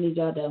day. I'm going to need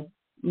y'all to.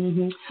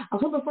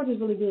 October 4th is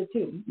really good,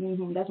 too.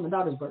 That's my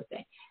daughter's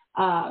birthday.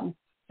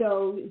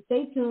 So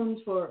stay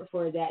tuned for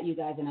that, you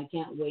guys. And I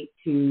can't wait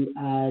to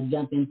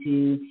jump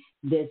into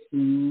this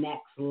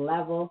next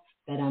level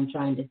that I'm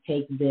trying to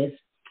take this.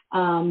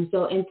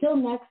 So until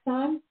next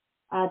time,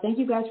 thank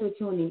you guys for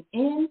tuning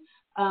in.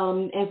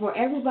 And for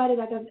everybody,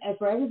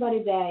 for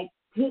everybody that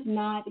could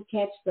not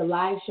catch the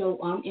live show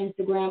on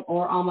Instagram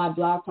or on my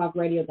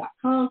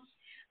blogtalkradio.com,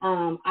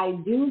 I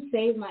do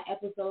save my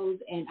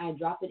episodes and I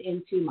drop it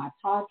into my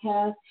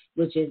podcast,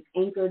 which is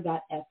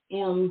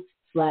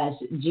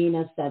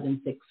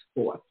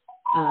anchor.fm/Gina764.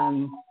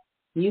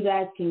 You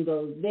guys can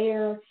go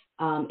there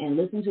and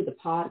listen to the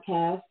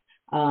podcast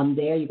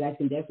there. You guys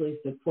can definitely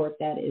support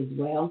that as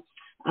well.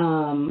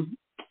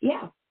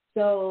 Yeah,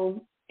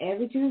 so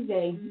every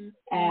Tuesday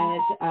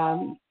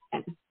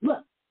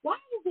look, why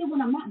is it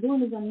when I'm not doing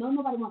this, I know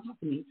nobody wants to talk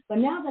to me. But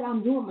now that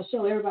I'm doing my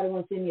show, everybody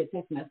wants to send me a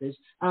text message.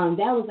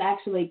 That was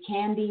actually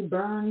Candy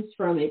Burns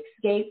from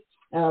Escape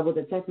with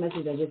a text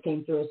message that just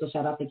came through. So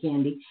shout out to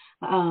Candy.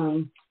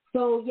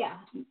 So, yeah,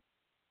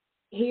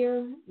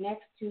 here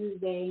next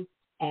Tuesday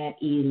at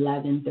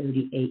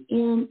 11:30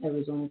 a.m.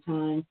 Arizona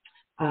time.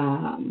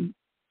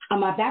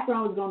 My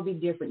background is going to be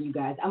different, you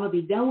guys. I'm going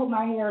to be done with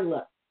my hair.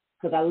 Look,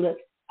 because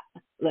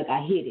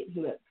I hit it.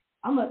 Look.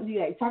 I'm going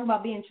to talk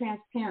about being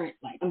transparent.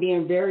 Like, I'm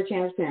being very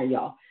transparent,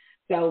 y'all.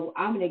 So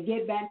I'm going to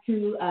get back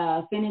to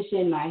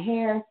finishing my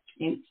hair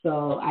and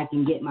so I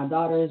can get my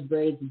daughter's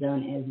braids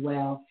done as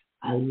well.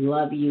 I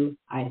love you.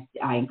 I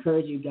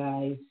encourage you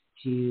guys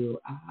to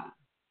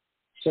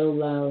show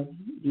love,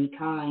 be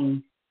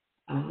kind,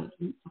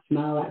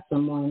 smile at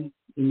someone.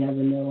 You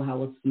never know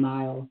how a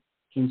smile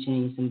can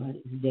change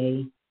somebody's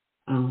day.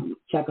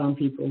 Check on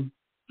people.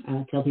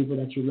 Tell people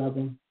that you love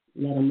them.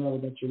 Let them know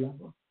that you love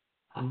them.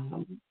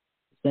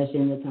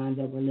 Especially in the times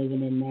that we're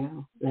living in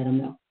now, let them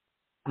know.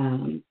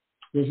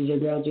 This is your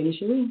girl, Gina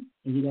Cherie,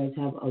 and you guys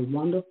have a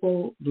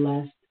wonderful,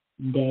 blessed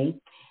day,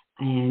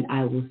 and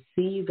I will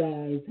see you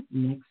guys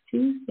next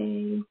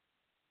Tuesday.